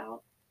 fizzled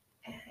out.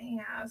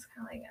 Yeah, I was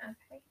kind of like,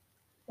 okay,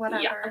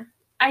 whatever. Yeah,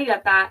 I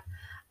get that.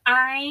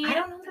 I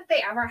don't know that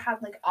they ever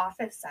had, like,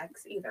 office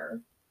sex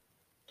either.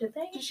 Did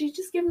they? Did she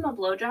just give him a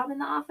blowjob in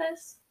the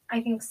office?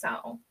 I think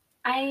so.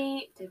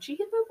 Did she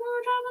give him a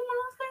blowjob in the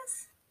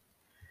office?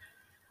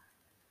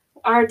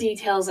 Our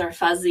details are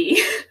fuzzy.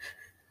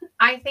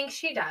 I think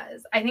she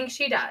does. I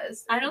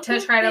don't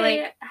think try to,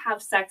 like,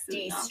 have sex in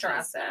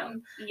de-stress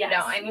him. Yes,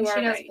 no, I think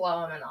she does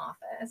blow him in the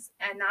office.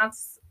 And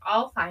that's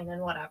all fine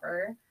and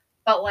whatever.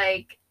 But,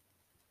 like...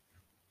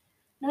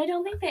 No, I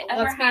don't think they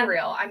ever Let's be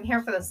real. I'm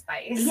here for the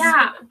spice.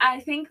 Yeah, I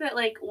think that,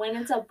 like, when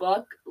it's a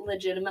book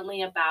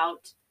legitimately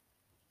about,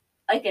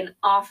 like, an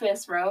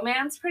office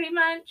romance, pretty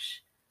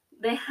much,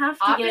 they have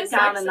to get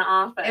down in the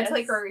office. It's,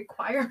 like, a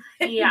requirement.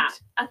 Yeah,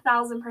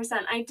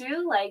 1,000%. I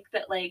do like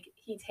that, like,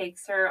 he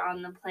takes her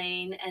on the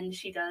plane and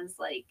she does,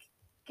 like,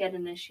 get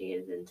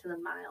initiated into the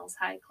Miles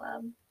High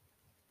Club.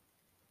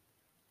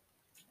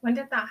 When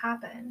did that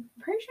happen?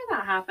 I'm pretty sure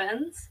that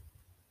happens.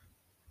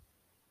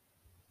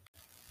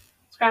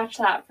 Scratch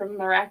that from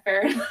the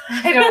record.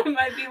 I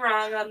might be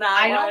wrong on that.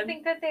 I don't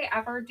think that they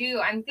ever do.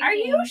 I'm thinking. Are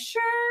you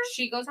sure?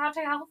 She goes out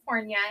to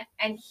California,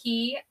 and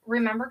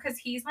remember, because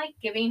he's, like,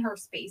 giving her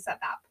space at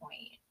that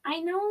point.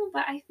 I know,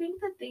 but I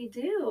think that they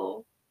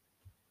do.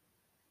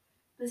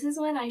 This is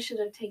when I should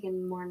have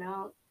taken more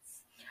notes.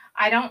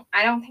 I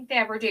don't think they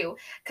ever do,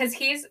 because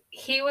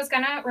he was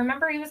gonna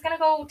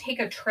go take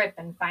a trip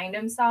and find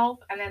himself,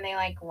 and then they,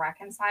 like,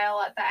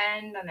 reconcile at the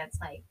end, and it's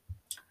like.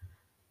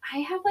 I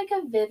have, like,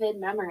 a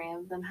vivid memory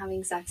of them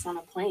having sex on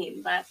a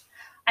plane, but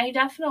I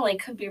definitely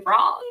could be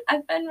wrong.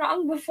 I've been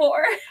wrong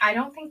before. I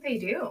don't think they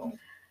do.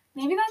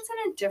 Maybe that's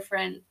in a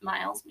different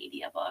Miles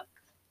Media book.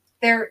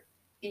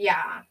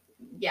 Yeah.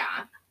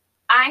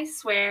 I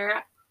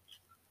swear.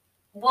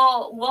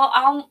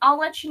 Well, I'll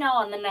let you know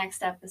on the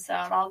next episode.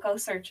 I'll go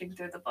searching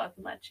through the book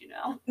and let you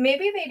know.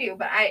 Maybe they do,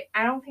 but I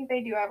don't think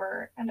they do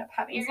ever end up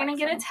having sex. You're going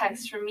to get a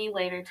text from me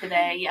later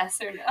today, yes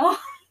or no.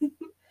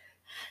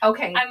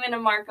 Okay. I'm going to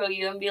Marco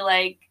you and be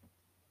like,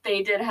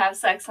 they did have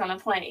sex on a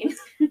plane.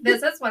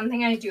 This is one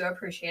thing I do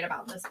appreciate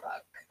about this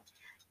book.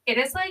 It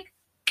is like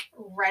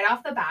right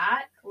off the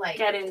bat, like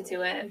get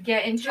into it.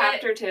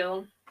 Chapter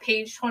 2.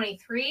 Page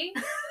 23.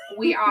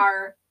 We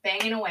are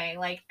banging away.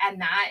 Like, and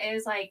that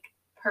is like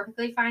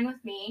perfectly fine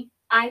with me.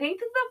 I think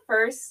that the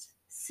first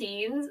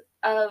scenes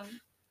of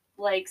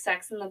like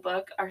sex in the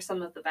book are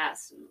some of the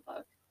best in the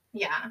book.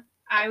 Yeah.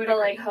 I would agree.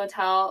 Like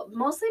hotel,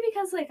 mostly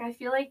because like I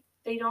feel like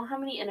they don't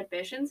have any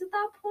inhibitions at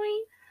that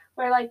point,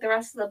 where like the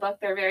rest of the book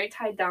they're very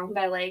tied down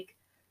by like,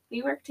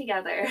 we work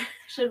together.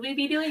 Should we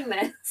be doing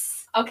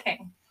this?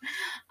 Okay.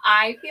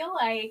 I feel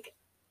like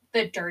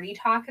the dirty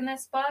talk in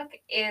this book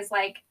is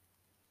like,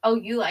 oh,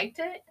 you liked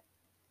it?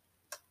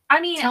 I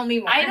mean, tell me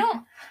more.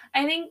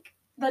 I think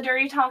the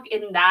dirty talk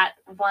in that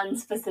one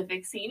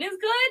specific scene is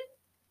good,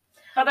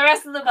 but the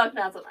rest of the book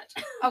not so much.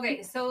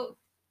 Okay, so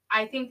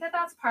I think that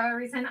that's part of the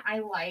reason I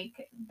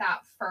like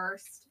that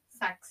first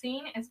sex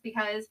scene is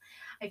because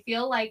I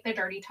feel like the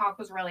dirty talk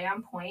was really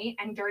on point,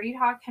 and dirty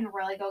talk can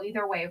really go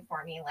either way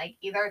for me. Like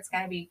either it's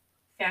going to be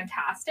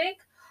fantastic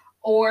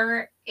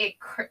or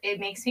it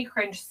makes me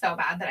cringe so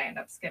bad that I end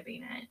up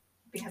skipping it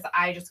because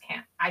I just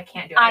can't. I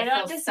can't do it. I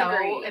don't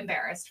disagree. So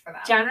embarrassed for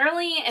them.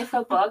 Generally, if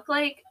a book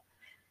like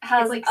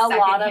has like a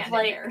lot of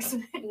like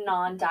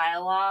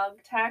non-dialogue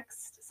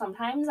text,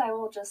 sometimes I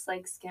will just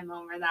like skim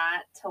over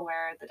that to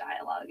where the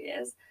dialogue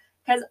is,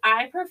 because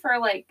I prefer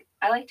like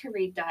I like to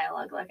read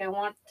dialogue. Like I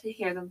want to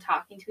hear them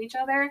talking to each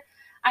other.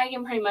 I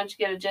can pretty much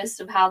get a gist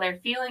of how they're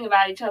feeling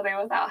about each other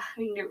without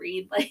having to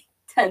read like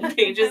 10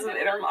 pages of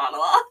inner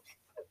monologue.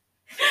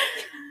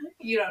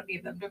 You don't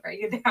need them to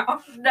break it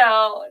down.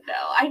 No,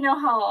 I know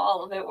how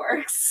all of it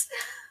works.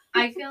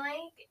 I feel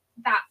like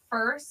that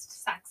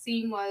first sex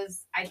scene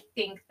was, I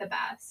think, the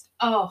best.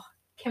 Oh,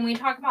 can we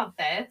talk about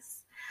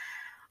this?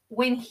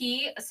 When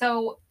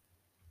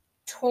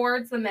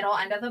towards the middle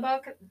end of the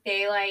book,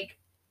 they like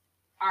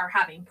are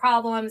having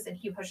problems and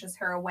he pushes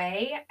her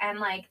away and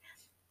like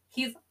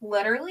he's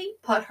literally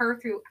put her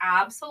through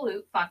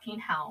absolute fucking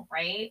hell,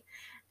 right?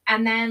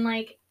 And then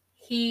like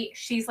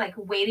she's like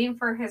waiting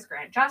for his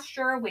grand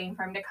gesture, waiting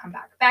for him to come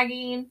back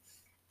begging,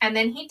 and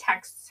then he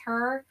texts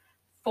her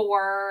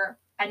for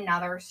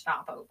another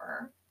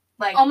stopover.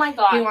 Like, oh my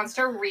god, he wants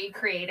to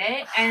recreate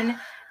it. And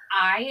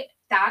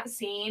that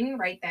scene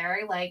right there,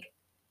 like,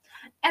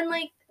 and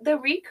like the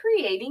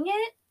recreating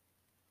it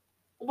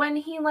when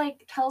he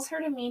like tells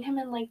her to meet him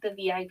in like the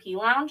VIP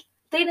lounge.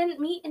 They didn't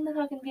meet in the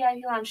fucking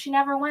VIP lounge. She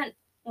never went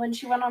when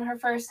she went on her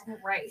first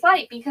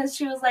flight because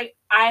she was like,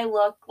 I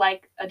look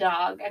like a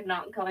dog. I'm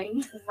not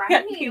going to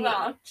VIP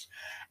lounge.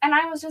 And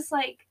I was just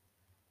like,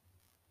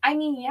 I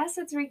mean, yes,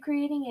 it's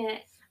recreating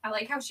it. I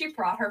like how she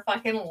brought her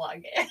fucking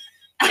luggage.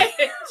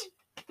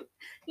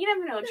 You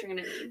never know what you're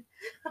gonna need.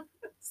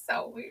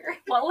 So weird.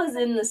 What was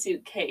in the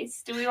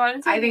suitcase? Do we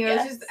want to? I think it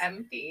was just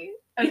empty.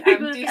 An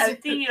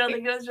empty. You don't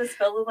think it was just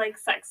filled with like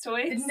sex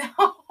toys?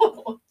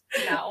 No.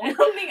 I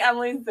don't think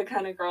Emily's the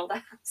kind of girl to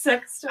have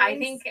sex toys. I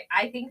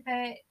think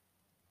that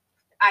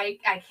I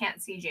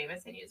can't see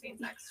Jameson using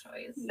sex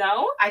toys.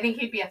 No? I think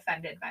he'd be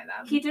offended by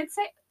them. He did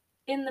say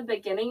in the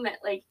beginning that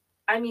like,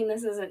 I mean,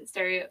 this isn't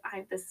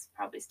this is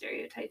probably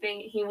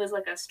stereotyping. He was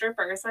like a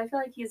stripper, so I feel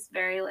like he's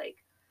very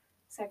like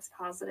sex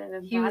positive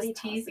and he body was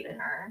teasing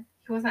positive. her.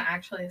 He wasn't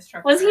actually a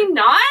stripper. Was he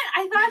not?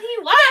 I thought he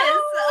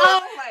was.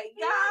 Oh my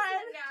god. He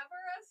was never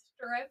a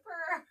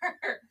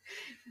stripper.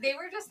 They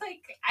were just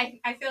like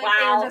I feel like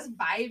they were just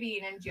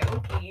vibing and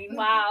joking.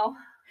 Wow.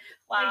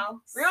 Like,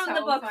 ruined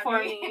the book for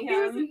me. He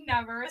was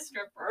never a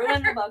stripper.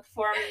 Ruined the book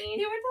for me.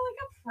 He went to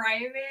like a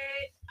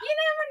private, you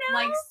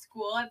never know, like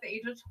school at the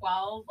age of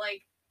 12.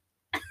 Like,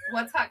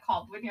 what's that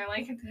called when you're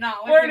like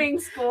not boarding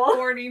school?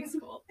 Boarding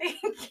school.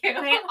 Thank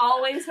you. They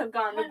always have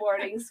gone to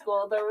boarding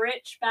school. The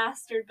rich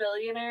bastard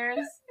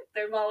billionaires.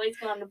 They've always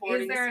gone to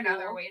boarding school. Is there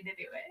another way to do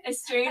it? A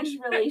strange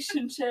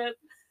relationship.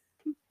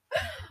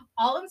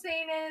 All I'm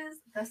saying is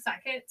the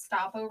second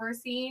stopover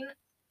scene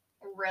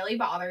really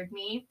bothered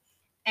me.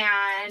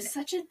 And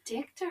such a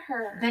dick to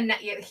her.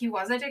 He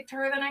was a dick to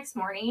her the next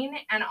morning.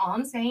 And all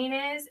I'm saying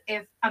is,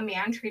 if a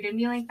man treated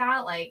me like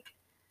that, like,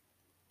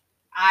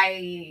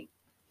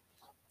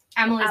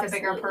 Emily's a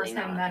bigger person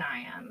than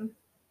I am.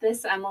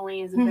 This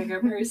Emily is a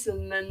bigger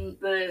person than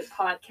the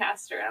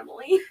podcaster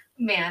Emily.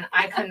 Man,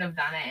 I couldn't have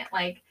done it.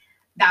 Like,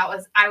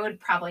 I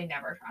would probably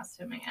never trust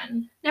a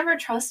man. Never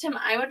trust him.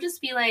 I would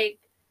just be like,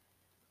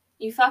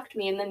 you fucked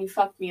me and then you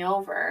fucked me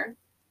over.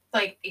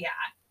 Like, yeah.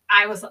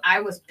 I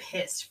was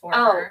pissed for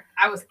her.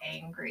 I was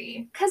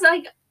angry. Because,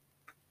 like,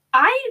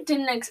 I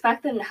didn't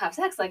expect them to have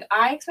sex. Like,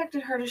 I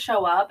expected her to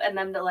show up and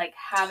them to, like,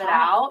 have it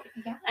out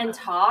and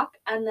talk.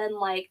 And then,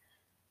 like,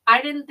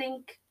 I didn't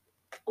think...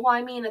 Well,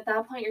 I mean, at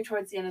that point, you're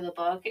towards the end of the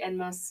book,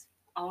 and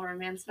all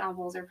romance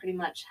novels are pretty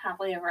much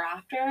happily ever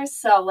after.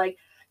 So, like,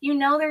 you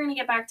know they're going to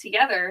get back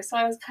together. So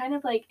I was kind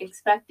of, like,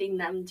 expecting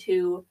them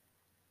to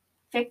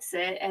fix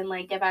it and,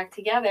 like, get back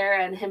together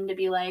and him to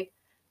be like,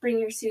 bring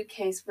your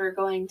suitcase, we're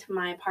going to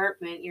my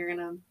apartment, you're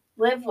gonna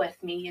live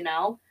with me, you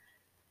know?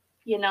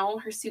 you know,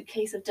 her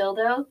suitcase of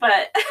dildos,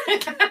 but...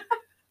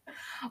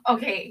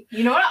 Okay,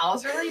 you know what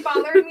else really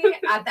bothered me?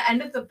 At the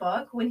end of the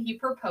book, when he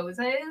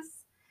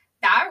proposes,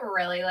 that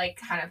really, like,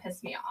 kind of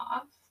pissed me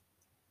off.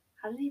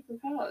 How did he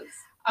propose?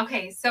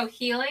 Okay, so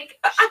he, like...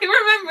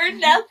 I remember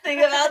nothing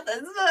about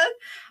this book.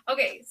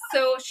 Okay,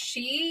 so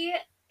she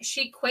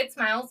quits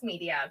Miles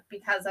Media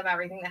because of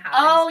everything that happens.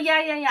 Oh,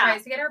 yeah.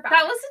 Tries to get her back.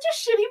 That was such a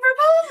shitty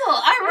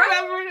proposal. I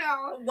remember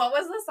now. What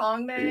was the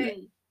song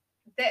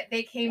that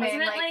they came Wasn't in?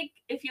 Wasn't it like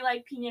If You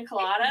Like Pina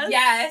Coladas?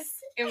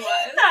 Yes, it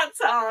was. That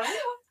song.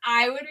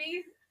 I would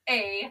be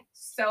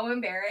so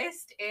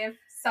embarrassed if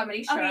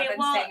somebody showed up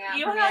and sang that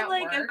you for me had at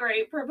like work. A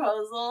great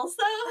proposal,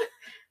 so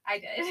I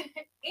did.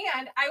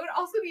 And I would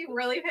also be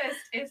really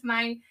pissed if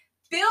my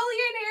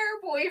billionaire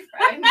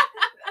boyfriend,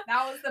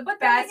 that was the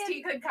best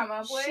he could come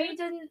up with.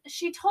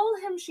 She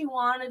told him she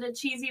wanted a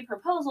cheesy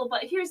proposal,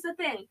 but here's the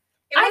thing.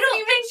 I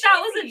don't think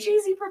that was a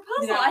cheesy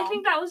proposal. No. I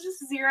think that was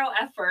just zero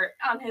effort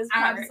on his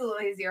part.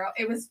 Absolutely zero.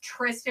 It was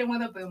Tristan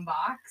with a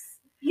boombox.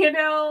 You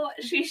know,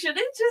 she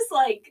shouldn't just,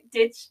 like,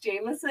 ditch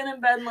Jameson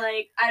and been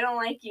like, I don't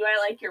like you, I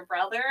like your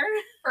brother.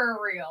 For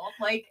real.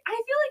 Like, I feel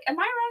like, am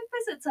I wrong,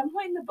 Chris? At some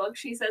point in the book,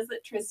 she says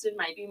that Tristan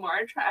might be more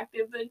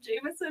attractive than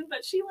Jameson,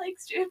 but she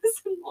likes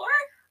Jameson more.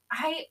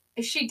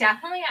 She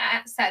definitely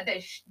said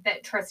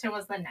that Tristan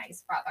was the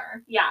nice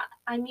brother. Yeah,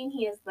 I mean,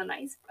 he is the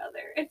nice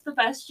brother. It's the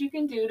best you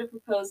can do to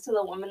propose to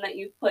the woman that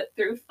you've put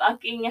through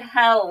fucking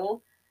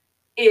hell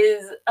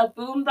is a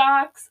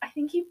boombox. I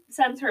think he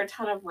sends her a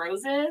ton of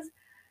roses.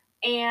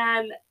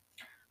 And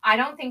I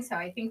don't think so.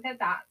 I think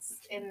that's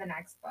in the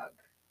next book.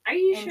 Are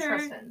you sure? In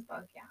Tristan's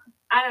book, yeah.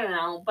 I don't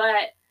know,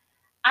 but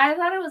I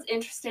thought it was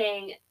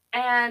interesting,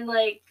 and,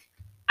 like,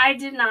 I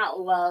did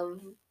not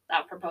love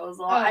that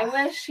proposal. Ugh. I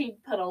wish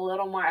she'd put a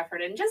little more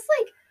effort in. Just,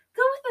 like,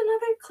 go with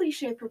another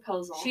cliche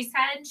proposal. She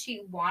said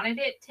she wanted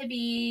it to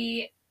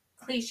be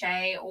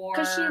cliche or...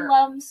 Because she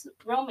loves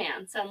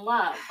romance and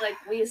love.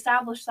 Like, we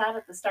established that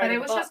at the start of the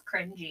book. But it was just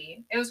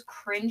cringy. It was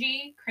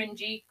cringy.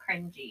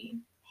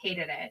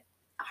 Hated it.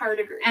 Hard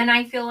agree. And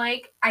I feel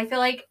like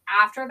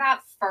after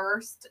that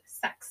first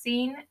sex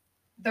scene,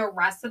 the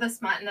rest of the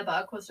smut in the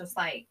book was just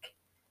like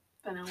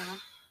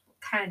vanilla,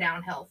 kind of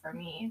downhill for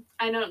me.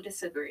 I don't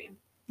disagree.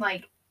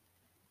 Like,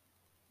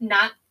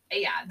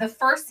 the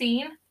first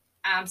scene,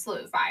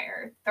 absolute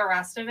fire. The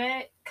rest of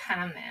it,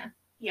 kind of meh.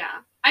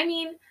 Yeah. I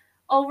mean,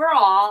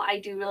 overall, I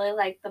do really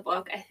like the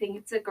book. I think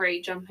it's a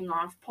great jumping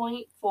off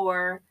point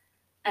for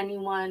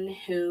anyone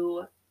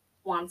who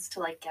wants to,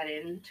 like, get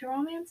into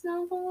romance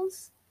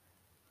novels,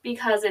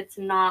 because it's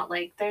not,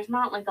 like, there's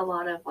not, like, a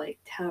lot of, like,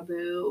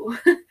 taboo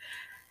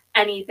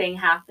anything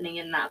happening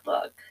in that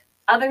book,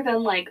 other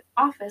than, like,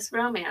 office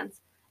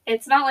romance.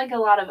 It's not like a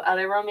lot of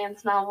other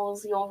romance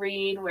novels you'll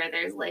read where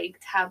there's, like,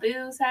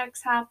 taboo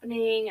sex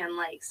happening and,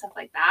 like, stuff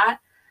like that.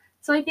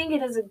 So I think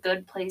it is a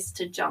good place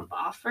to jump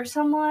off for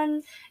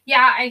someone.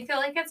 Yeah, I feel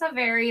like it's a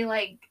very,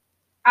 like,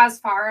 as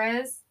far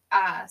as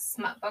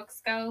smut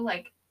books go,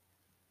 like,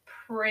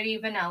 pretty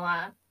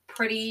vanilla,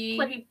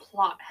 pretty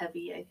plot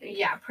heavy, I think.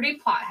 Yeah, pretty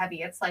plot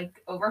heavy. It's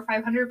like over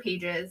 500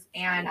 pages,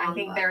 and I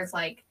think there's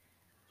like,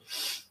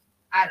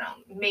 I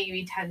don't know,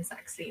 maybe 10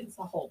 sex scenes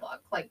the whole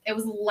book. Like, it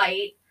was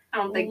light. I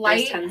don't think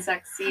there's 10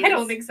 sex scenes. I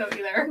don't think so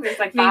either. There's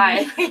like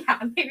 5.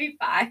 Maybe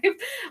 5.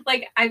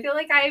 Like, I feel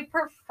like I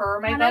prefer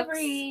my books.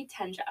 Every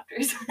 10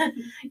 chapters.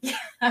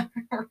 Yeah,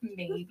 or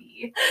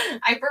maybe.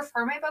 I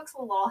prefer my books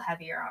a little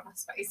heavier on the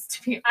spice,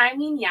 to be honest. I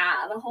mean,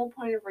 yeah, the whole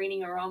point of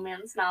reading a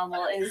romance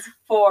novel is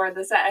for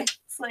the sex.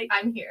 Like,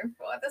 I'm here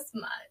for the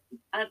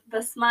smut.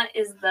 The smut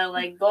is the,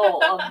 like,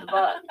 goal of the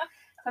book.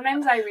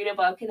 Sometimes I read a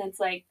book and it's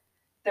like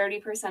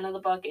 30% of the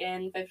book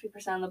in,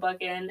 50% of the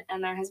book in,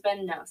 and there has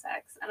been no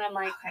sex. And I'm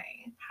like,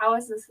 okay, how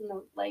is this in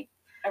the, like,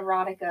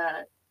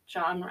 erotica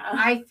genre?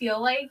 I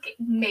feel like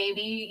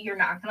maybe you're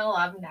not going to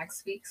love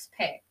next week's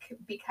pick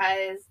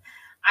because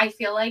I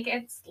feel like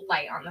it's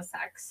light on the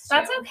sex, too.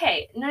 That's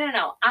okay.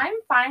 No. I'm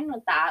fine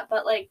with that,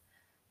 but, like,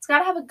 it's got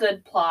to have a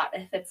good plot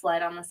if it's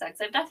light on the sex.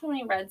 I've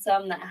definitely read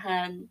some that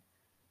had,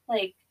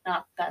 like,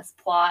 not the best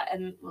plot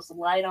and was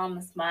light on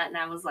the smut, and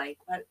I was like,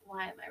 what?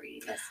 Why am I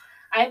reading this?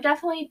 I've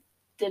definitely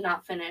did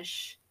not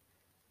finish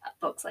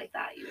books like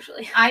that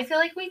usually. I feel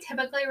like we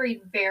typically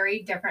read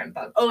very different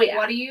books. Oh, yeah.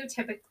 What do you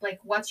typically, like,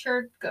 what's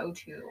your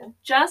go-to?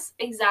 Just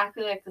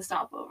exactly like the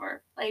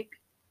Stopover. Like,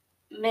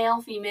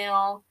 male,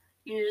 female.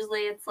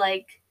 Usually it's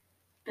like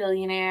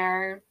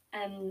billionaire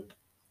and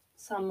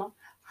some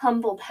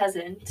humble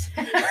peasant.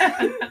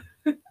 I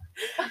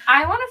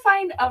want to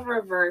find a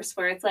reverse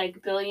where it's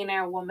like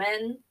billionaire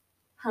woman,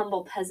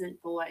 humble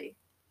peasant boy.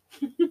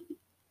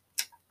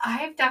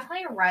 I've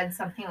definitely read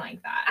something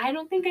like that. I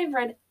don't think I've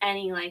read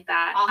any like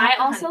that. I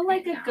also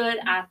like a good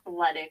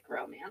athletic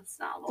romance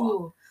novel.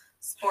 Ooh,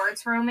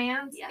 sports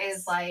romance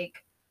is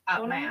like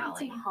up my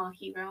alley. Some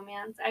hockey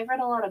romance. I've read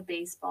a lot of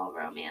baseball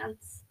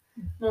romance,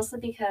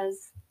 mostly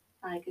because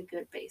I like a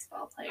good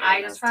baseball player.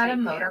 I just read a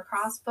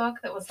motocross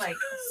book that was like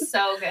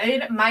so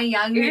good. My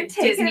young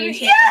Disney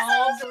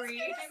Channel dream. You're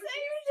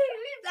taking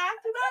me back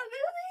to that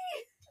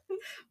movie.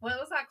 What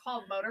was that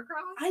called?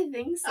 Motocross? I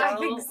think so.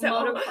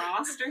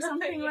 Motocross or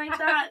something like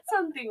that.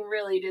 Something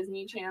really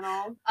Disney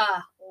Channel.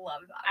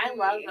 Love that. I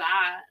love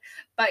that.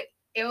 But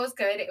it was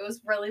good. It was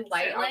really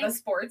light on the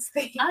sports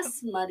thing. A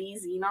smutty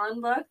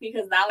Xenon book,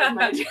 because that was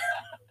my jam.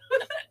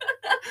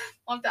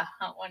 I'll have to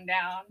hunt one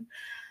down.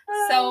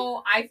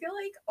 So I feel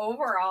like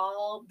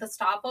overall, The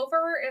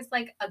Stopover is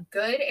like a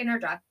good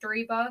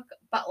introductory book,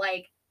 but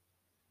like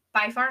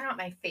by far not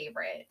my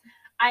favorite.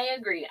 I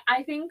agree.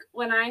 I think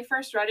when I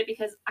first read it,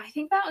 because I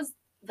think that was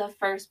the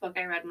first book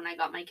I read when I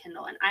got my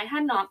Kindle, and I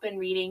had not been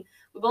reading.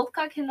 We both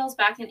got Kindles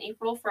back in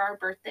April for our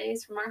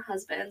birthdays from our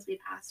husbands. We'd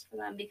asked for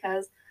them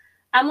because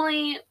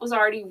Emily was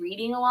already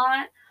reading a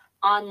lot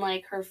on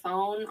like her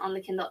phone on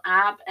the Kindle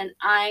app, and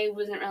I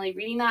wasn't really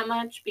reading that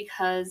much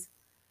because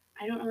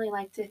I don't really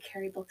like to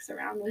carry books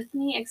around with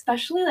me,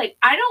 especially like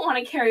I don't want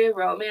to carry a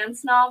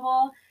romance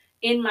novel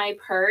in my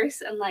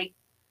purse and like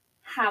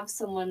have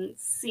someone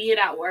see it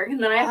at work,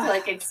 and then I have to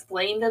like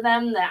explain to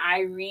them that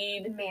I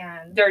read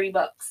dirty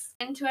books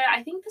into it.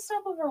 I think The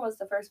Stopover was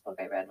the first book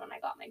I read when I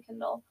got my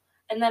Kindle,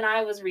 and then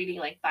I was reading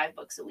like 5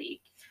 books a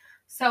week.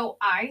 So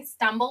I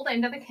stumbled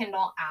into the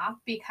Kindle app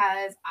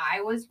because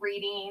I was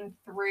reading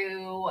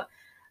through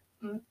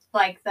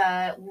like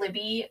the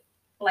Libby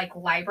like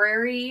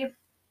library.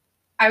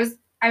 I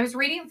was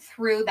reading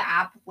through the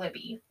app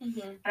Libby,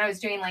 and I was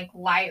doing like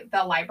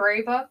the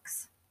library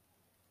books.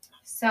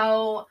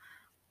 So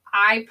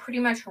I pretty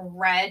much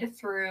read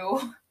through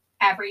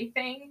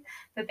everything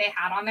that they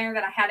had on there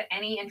that I had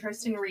any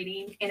interest in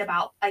reading in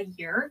about a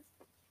year.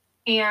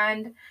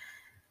 And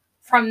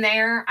from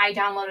there, I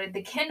downloaded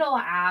the Kindle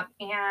app,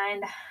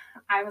 and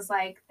I was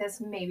like, this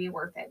may be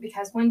worth it.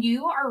 Because when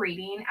you are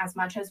reading as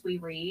much as we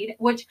read,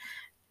 which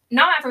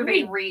not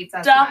everybody reads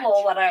as double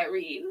much. What I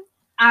read.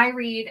 I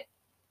read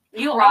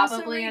you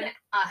probably read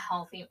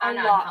a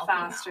lot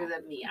faster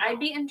than me. I'd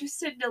be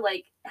interested to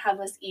like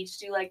have us each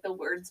do like the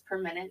words per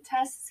minute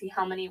test, see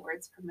how many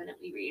words per minute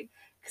we read.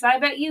 Because I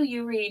bet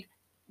you read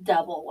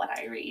double what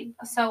I read.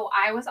 So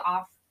I was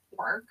off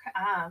work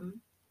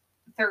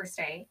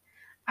Thursday.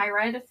 I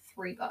read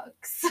 3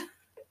 books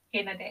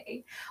in a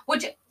day,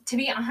 which to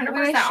be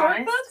 100%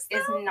 honest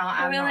is not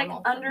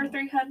abnormal. Like under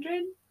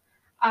 300?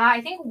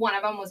 I think one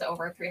of them was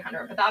over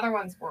 300, but the other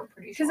ones were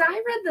pretty short. Because I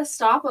read The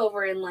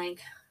Stopover in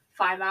like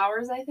 5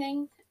 hours, I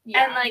think.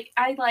 Yeah. And like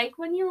I like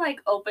when you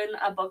like open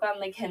a book on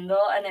the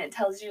Kindle and it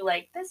tells you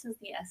like this is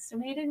the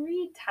estimated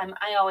read time.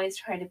 I always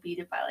try to beat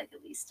it by like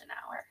at least an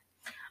hour.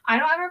 I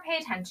don't ever pay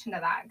attention to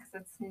that because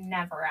it's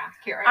never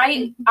accurate.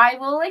 I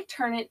will like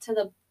turn it to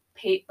the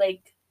page,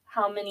 like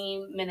how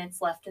many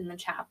minutes left in the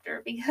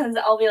chapter, because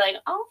I'll be like,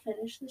 I'll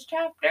finish this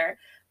chapter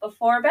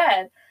before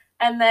bed.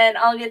 And then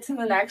I'll get to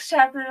the next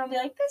chapter and I'll be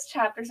like, this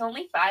chapter's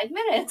only 5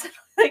 minutes.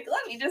 Like,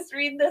 let me just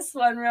read this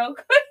one real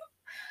quick.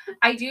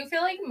 I do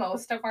feel like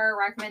most of our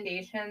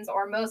recommendations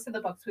or most of the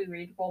books we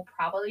read will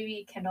probably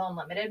be Kindle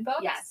Unlimited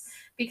books. Yes.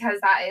 Because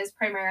that is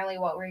primarily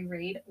what we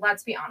read.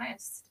 Let's be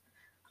honest.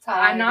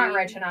 I'm not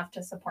rich enough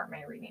to support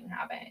my reading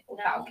habit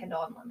without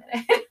Kindle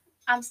Unlimited.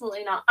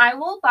 Absolutely not. I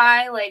will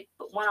buy like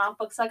one-off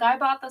books. Like I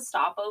bought The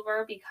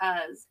Stopover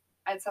because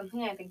it's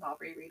something I think I'll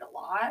reread a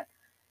lot,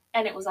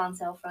 and it was on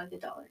sale for like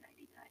 $1.99.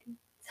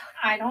 So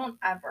I don't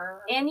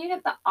ever. And you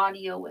get the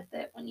audio with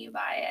it when you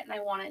buy it, and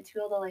I wanted to be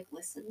able to like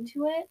listen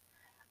to it.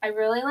 I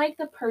really like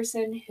the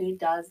person who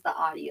does the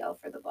audio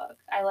for the book.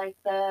 I like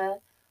the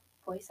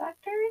voice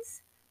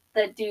actors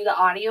that do the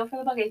audio for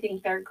the book. I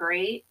think they're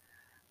great.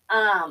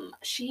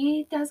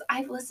 She does.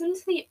 I've listened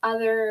to the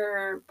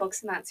other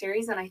books in that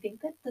series, and I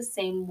think that the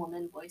same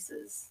woman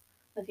voices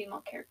the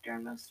female character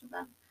in most of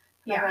them.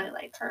 Yeah. I really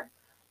like her.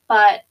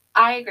 But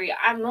I agree.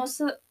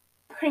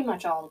 Pretty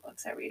much all the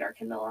books I read are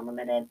Kindle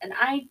Unlimited, and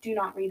I do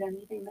not read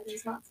anything that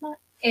is not smut.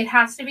 It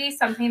has to be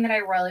something that I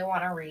really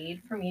want to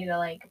read for me to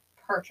like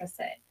purchase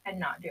it and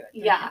not do it.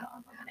 Yeah.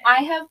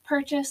 I have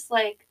purchased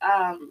like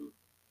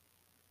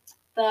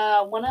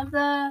one of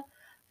the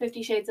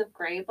 50 Shades of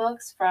Grey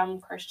books from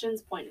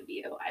Christian's point of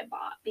view I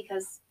bought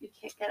because you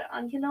can't get it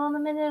on Kindle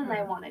Unlimited, and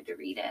I wanted to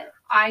read it.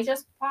 I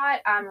just bought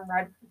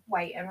Red,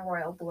 White, and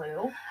Royal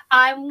Blue.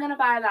 I'm going to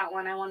buy that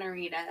one. I want to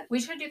read it. We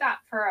should do that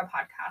for a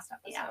podcast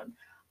episode.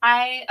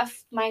 Yeah.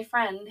 My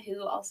friend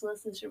who also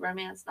listens to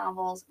romance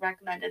novels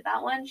recommended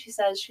that one. She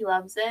says she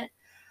loves it.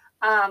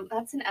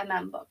 That's an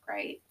book,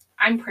 right?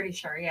 I'm pretty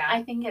sure, yeah.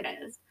 I think it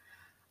is.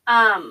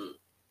 I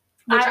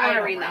want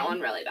to read that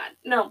one really bad.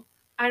 No,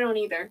 I don't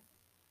either.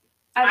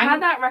 I've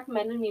had that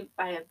recommended me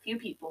by a few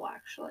people,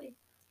 actually.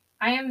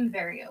 I am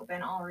very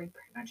open. I'll read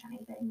pretty much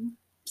anything.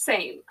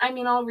 Same. I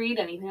mean, I'll read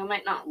anything. I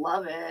might not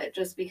love it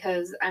just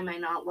because I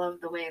might not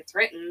love the way it's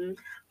written.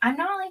 I'm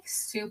not like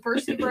super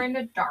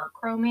into dark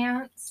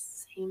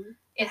romance. Same.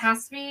 It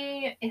has to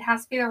be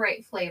the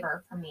right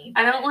flavor for me.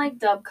 I don't like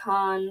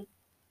dubcon.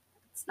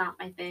 It's not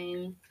my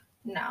thing.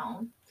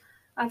 No.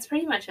 That's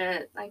pretty much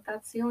it. Like,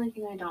 that's the only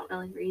thing I don't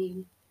really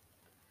read.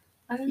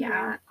 Other than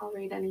that, I'll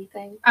read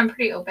anything. I'm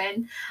pretty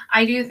open.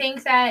 I do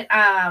think that,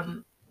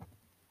 I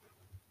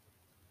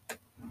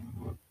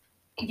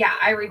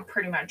read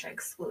pretty much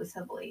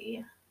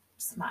exclusively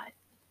smut.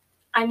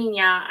 I mean,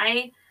 yeah,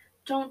 I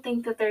don't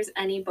think that there's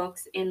any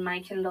books in my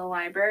Kindle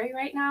library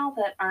right now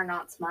that are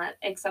not smut,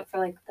 except for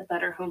like the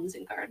Better Homes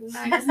and Garden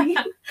magazine.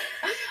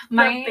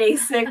 The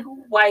basic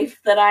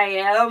wife that I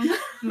am.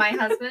 My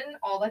husband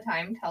all the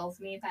time tells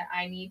me that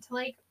I need to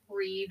like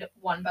read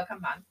one book a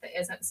month that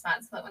isn't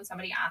smut, so that when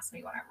somebody asks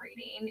me what I'm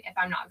reading, if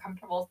I'm not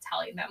comfortable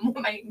telling them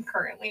what I'm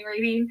currently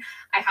reading,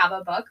 I have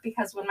a book.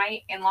 Because when my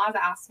in-laws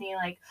asked me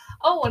like,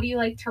 oh, what do you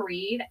like to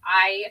read,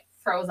 I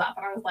froze up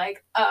and I was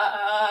like,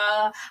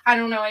 I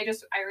don't know, I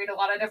read a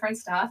lot of different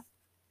stuff.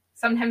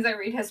 Sometimes I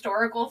read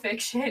historical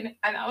fiction,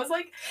 and I was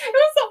like, it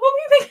was the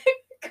only thing I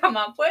could come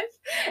up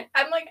with.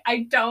 I'm like,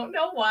 I don't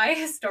know why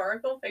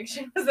historical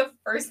fiction was the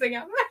first thing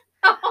out of my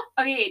mouth.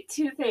 Okay,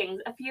 two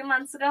things. A few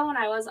months ago when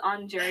I was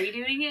on jury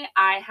duty,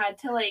 I had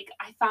to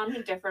I found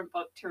a different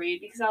book to read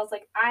because I was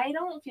like, I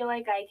don't feel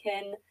like I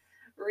can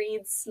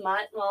read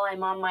smut while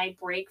I'm on my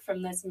break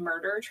from this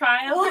murder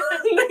trial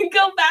and then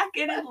go back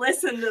in and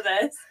listen to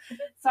this.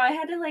 So I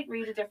had to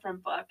read a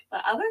different book.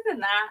 But other than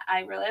that,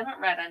 I really haven't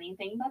read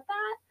anything but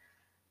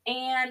that.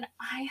 And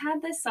I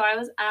had this, so I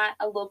was at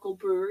a local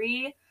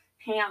brewery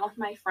hanging out with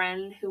my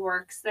friend who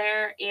works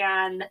there,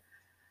 and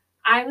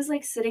I was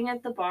sitting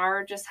at the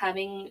bar just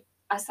having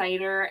a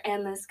cider,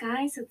 and this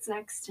guy sits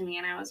next to me,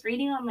 and I was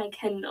reading on my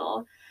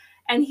Kindle,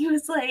 and he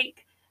was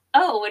like,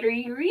 oh, what are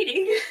you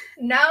reading?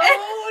 No,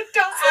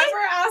 don't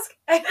ever ask.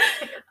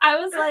 I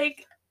was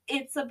like,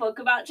 it's a book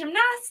about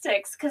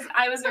gymnastics, because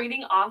I was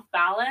reading Off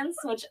Balance,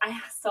 which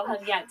I still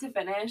have yet to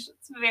finish.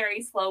 It's a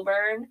very slow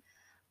burn.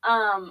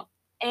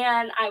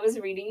 And I was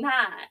reading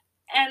that.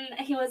 And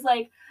he was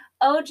like,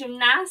 oh,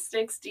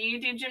 gymnastics, do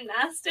you do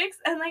gymnastics?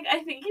 And I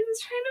think he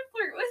was trying to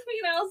flirt with me,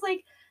 and I was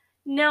like,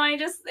 no,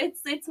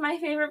 it's my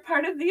favorite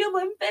part of the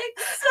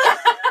Olympics.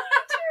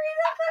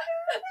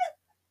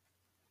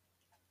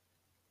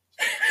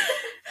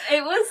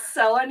 It was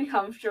so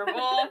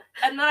uncomfortable.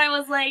 And then I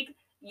was like,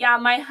 yeah,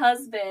 my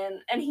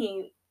husband, and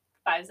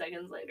 5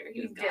 seconds later,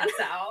 he was gone.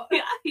 Out.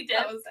 Yeah, he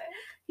dipped.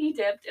 He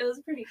dipped. It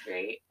was pretty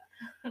great.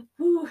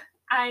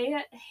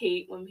 I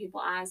hate when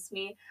people ask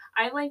me.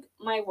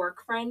 My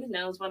work friend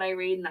knows what I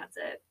read, and that's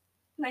it.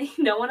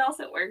 No one else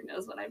at work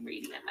knows what I'm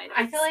reading at my desk.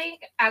 I feel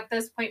like at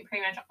this point,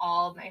 pretty much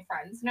all of my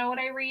friends know what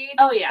I read.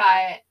 Oh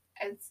yeah,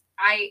 but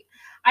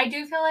I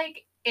do feel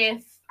like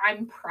if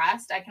I'm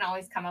pressed, I can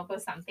always come up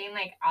with something.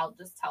 I'll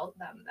just tell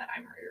them that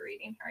I'm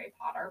rereading Harry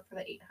Potter for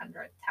the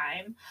 800th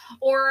time.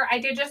 Or I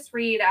did just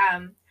read.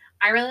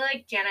 I really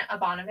like Janet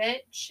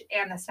Abanovich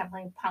and the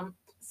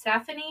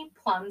Stephanie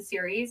Plum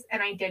series,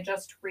 and I did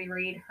just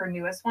reread her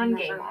newest one,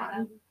 Game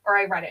On. Or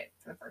I read it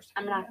for the first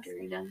time. I'm gonna have to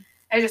read them.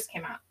 It just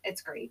came out.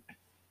 It's great.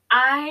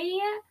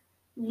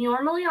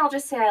 I'll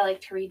just say I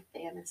like to read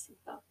fantasy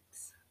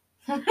books.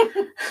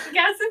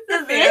 Yes, it's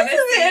a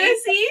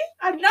fantasy.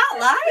 I'm not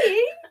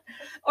lying.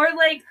 Or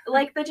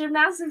like the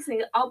gymnastics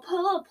thing. I'll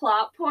pull a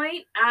plot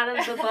point out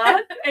of the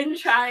book and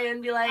try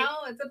and be like,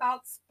 oh, it's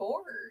about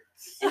sports.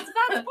 It's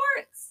about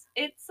sports.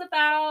 It's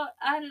about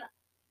an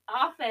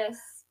office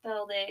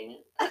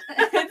building.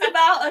 It's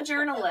about a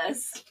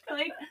journalist.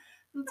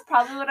 That's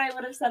probably what I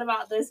would have said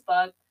about this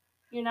book.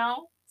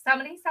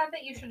 Somebody said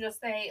that you should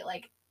just say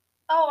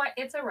oh,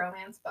 it's a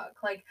romance book.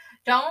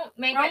 Don't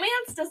make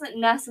romance doesn't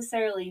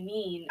necessarily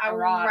mean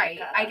erotica. Right.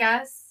 I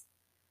guess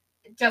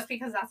just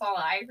because that's all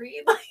I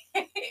read.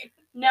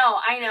 No,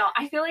 I know.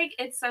 I feel like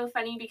it's so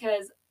funny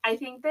because I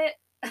think that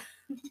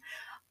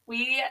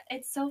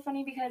it's so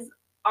funny because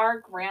our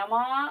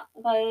grandma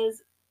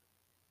was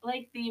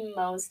the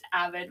most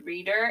avid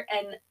reader,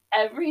 and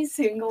every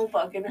single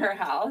book in her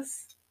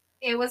house,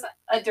 it was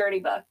a dirty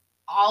book.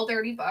 All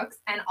dirty books,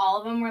 and all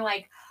of them were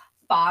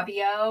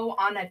Fabio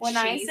on a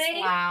Chase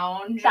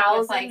lounge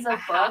thousands with of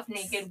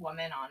half-naked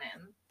woman on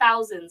him.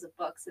 Thousands of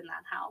books in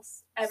that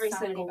house. Every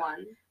single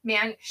one.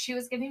 Man, she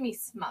was giving me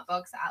smut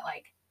books at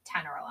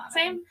 10 or 11.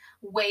 Same.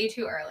 Way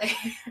too early.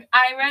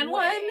 I read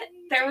one.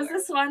 There was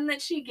this one that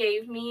she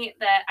gave me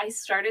that I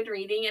started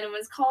reading, and I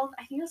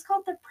think it was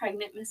called The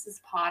Pregnant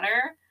Mrs.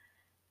 Potter.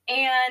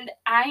 And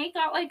I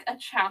got a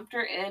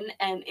chapter in,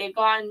 and it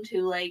got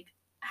into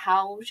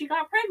how she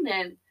got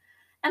pregnant.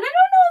 And I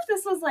don't know if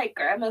this was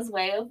grandma's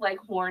way of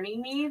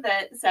warning me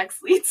that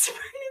sex leads to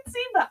pregnancy,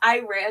 but I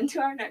ran to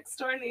our next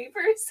door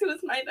neighbors, who was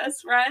my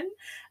best friend,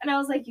 and I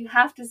was like, you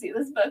have to see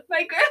this book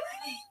my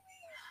grandma.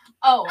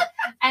 Oh,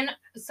 and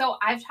so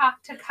I've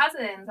talked to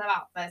cousins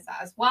about this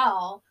as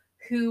well,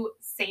 who,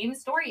 same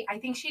story. I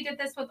think she did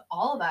this with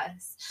all of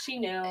us. She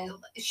knew.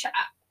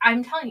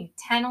 I'm telling you,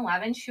 10,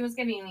 11, she was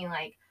giving me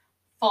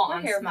full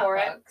on smut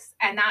books.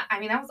 And that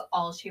was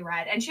all she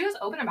read. And she was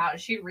open about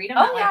it. She'd read them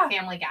at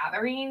family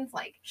gatherings.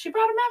 She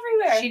brought them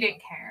everywhere. She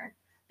didn't care.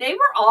 They were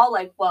all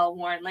well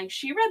worn.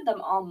 She read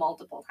them all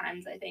multiple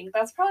times, I think.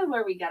 That's probably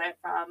where we get it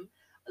from.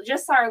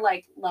 Just our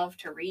love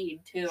to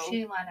read too.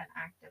 She led an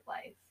active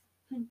life.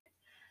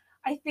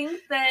 I think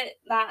that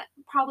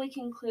probably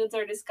concludes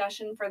our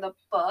discussion for the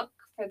book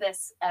for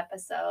this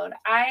episode.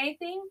 I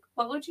think,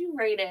 what would you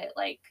rate it?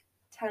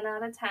 10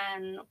 out of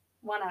 10,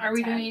 1 out of 10? Are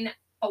we doing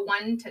a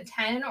 1 to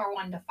 10 or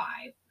 1 to 5?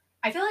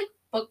 I feel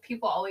book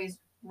people always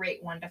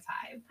rate 1 to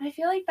 5. I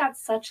feel like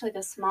that's such like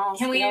a small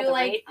scale to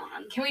rate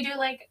on. Can we do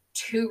like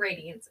 2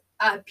 ratings?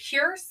 A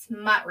pure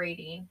smut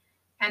rating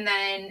and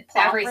then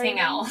Plot everything rating?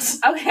 else.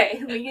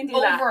 Okay, we can do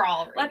that.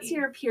 Overall rating. What's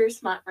your pure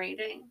smut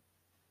rating?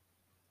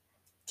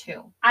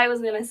 2. I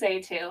was gonna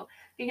say 2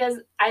 because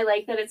I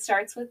like that it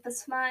starts with the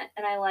smut,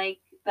 and I like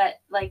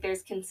that like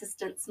there's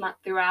consistent smut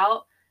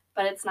throughout,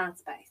 but it's not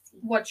spicy.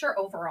 What's your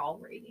overall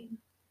rating?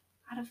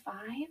 Out of 5?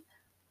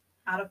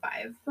 Out of 5.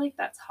 I feel like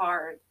that's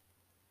hard.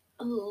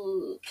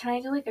 Ooh, can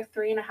I do like a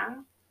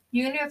 3.5?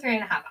 You can do a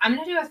 3.5. I'm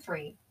gonna do a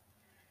 3.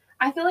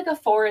 I feel like a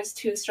 4 is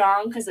too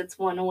strong because it's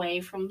 1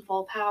 away from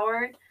full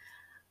power.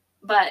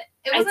 But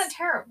it wasn't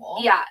terrible.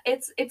 Yeah,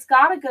 it's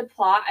got a good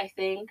plot, I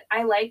think.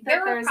 I like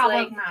that there's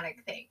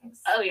problematic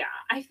things. Oh yeah,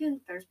 I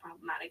think there's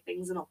problematic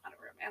things in a lot of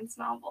romance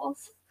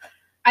novels.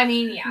 I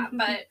mean, yeah,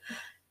 but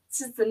it's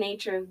just the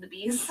nature of the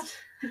beast.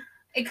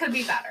 It could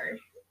be better.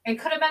 It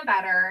could have been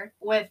better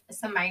with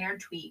some minor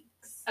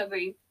tweaks.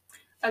 Agree.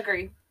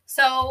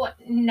 So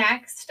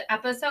next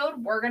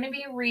episode, we're going to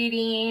be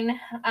reading,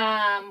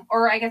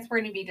 or I guess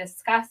we're going to be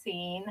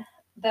discussing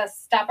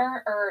what's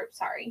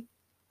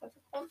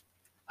it called?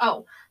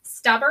 Oh,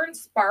 Stubborn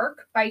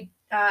Spark by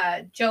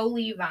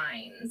Jolie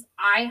Vines.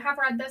 I have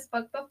read this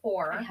book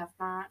before. I have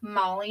not.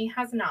 Molly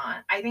has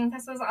not. I think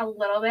this is a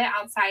little bit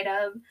outside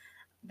of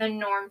the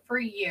norm for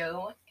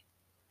you.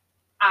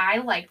 I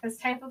like this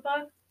type of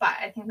book, but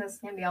I think this is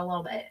going to be a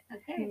little bit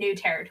new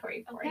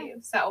territory for you.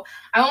 So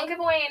I won't give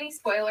away any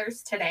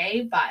spoilers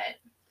today, but...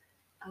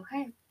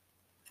 Okay.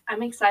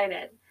 I'm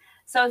excited.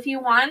 So if you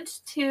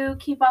want to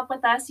keep up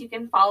with us, you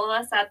can follow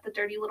us at the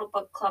Dirty Little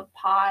Book Club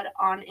Pod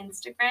on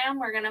Instagram.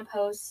 We're going to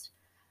post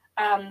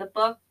the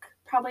book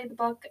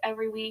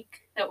every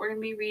week that we're going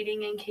to be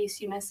reading in case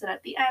you miss it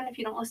at the end, if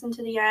you don't listen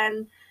to the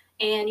end.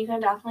 And you can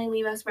definitely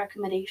leave us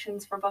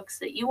recommendations for books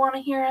that you want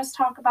to hear us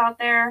talk about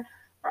there.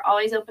 We're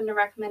always open to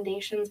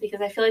recommendations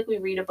because I feel like we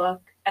read a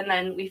book and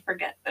then we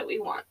forget that we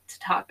want to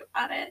talk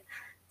about it.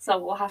 So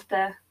we'll have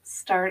to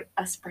start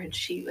a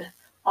spreadsheet with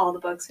all the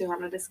books we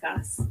want to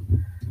discuss.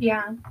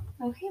 Yeah.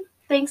 Okay.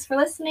 Thanks for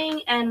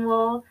listening, and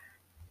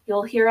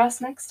you'll hear us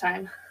next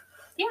time.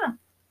 Yeah.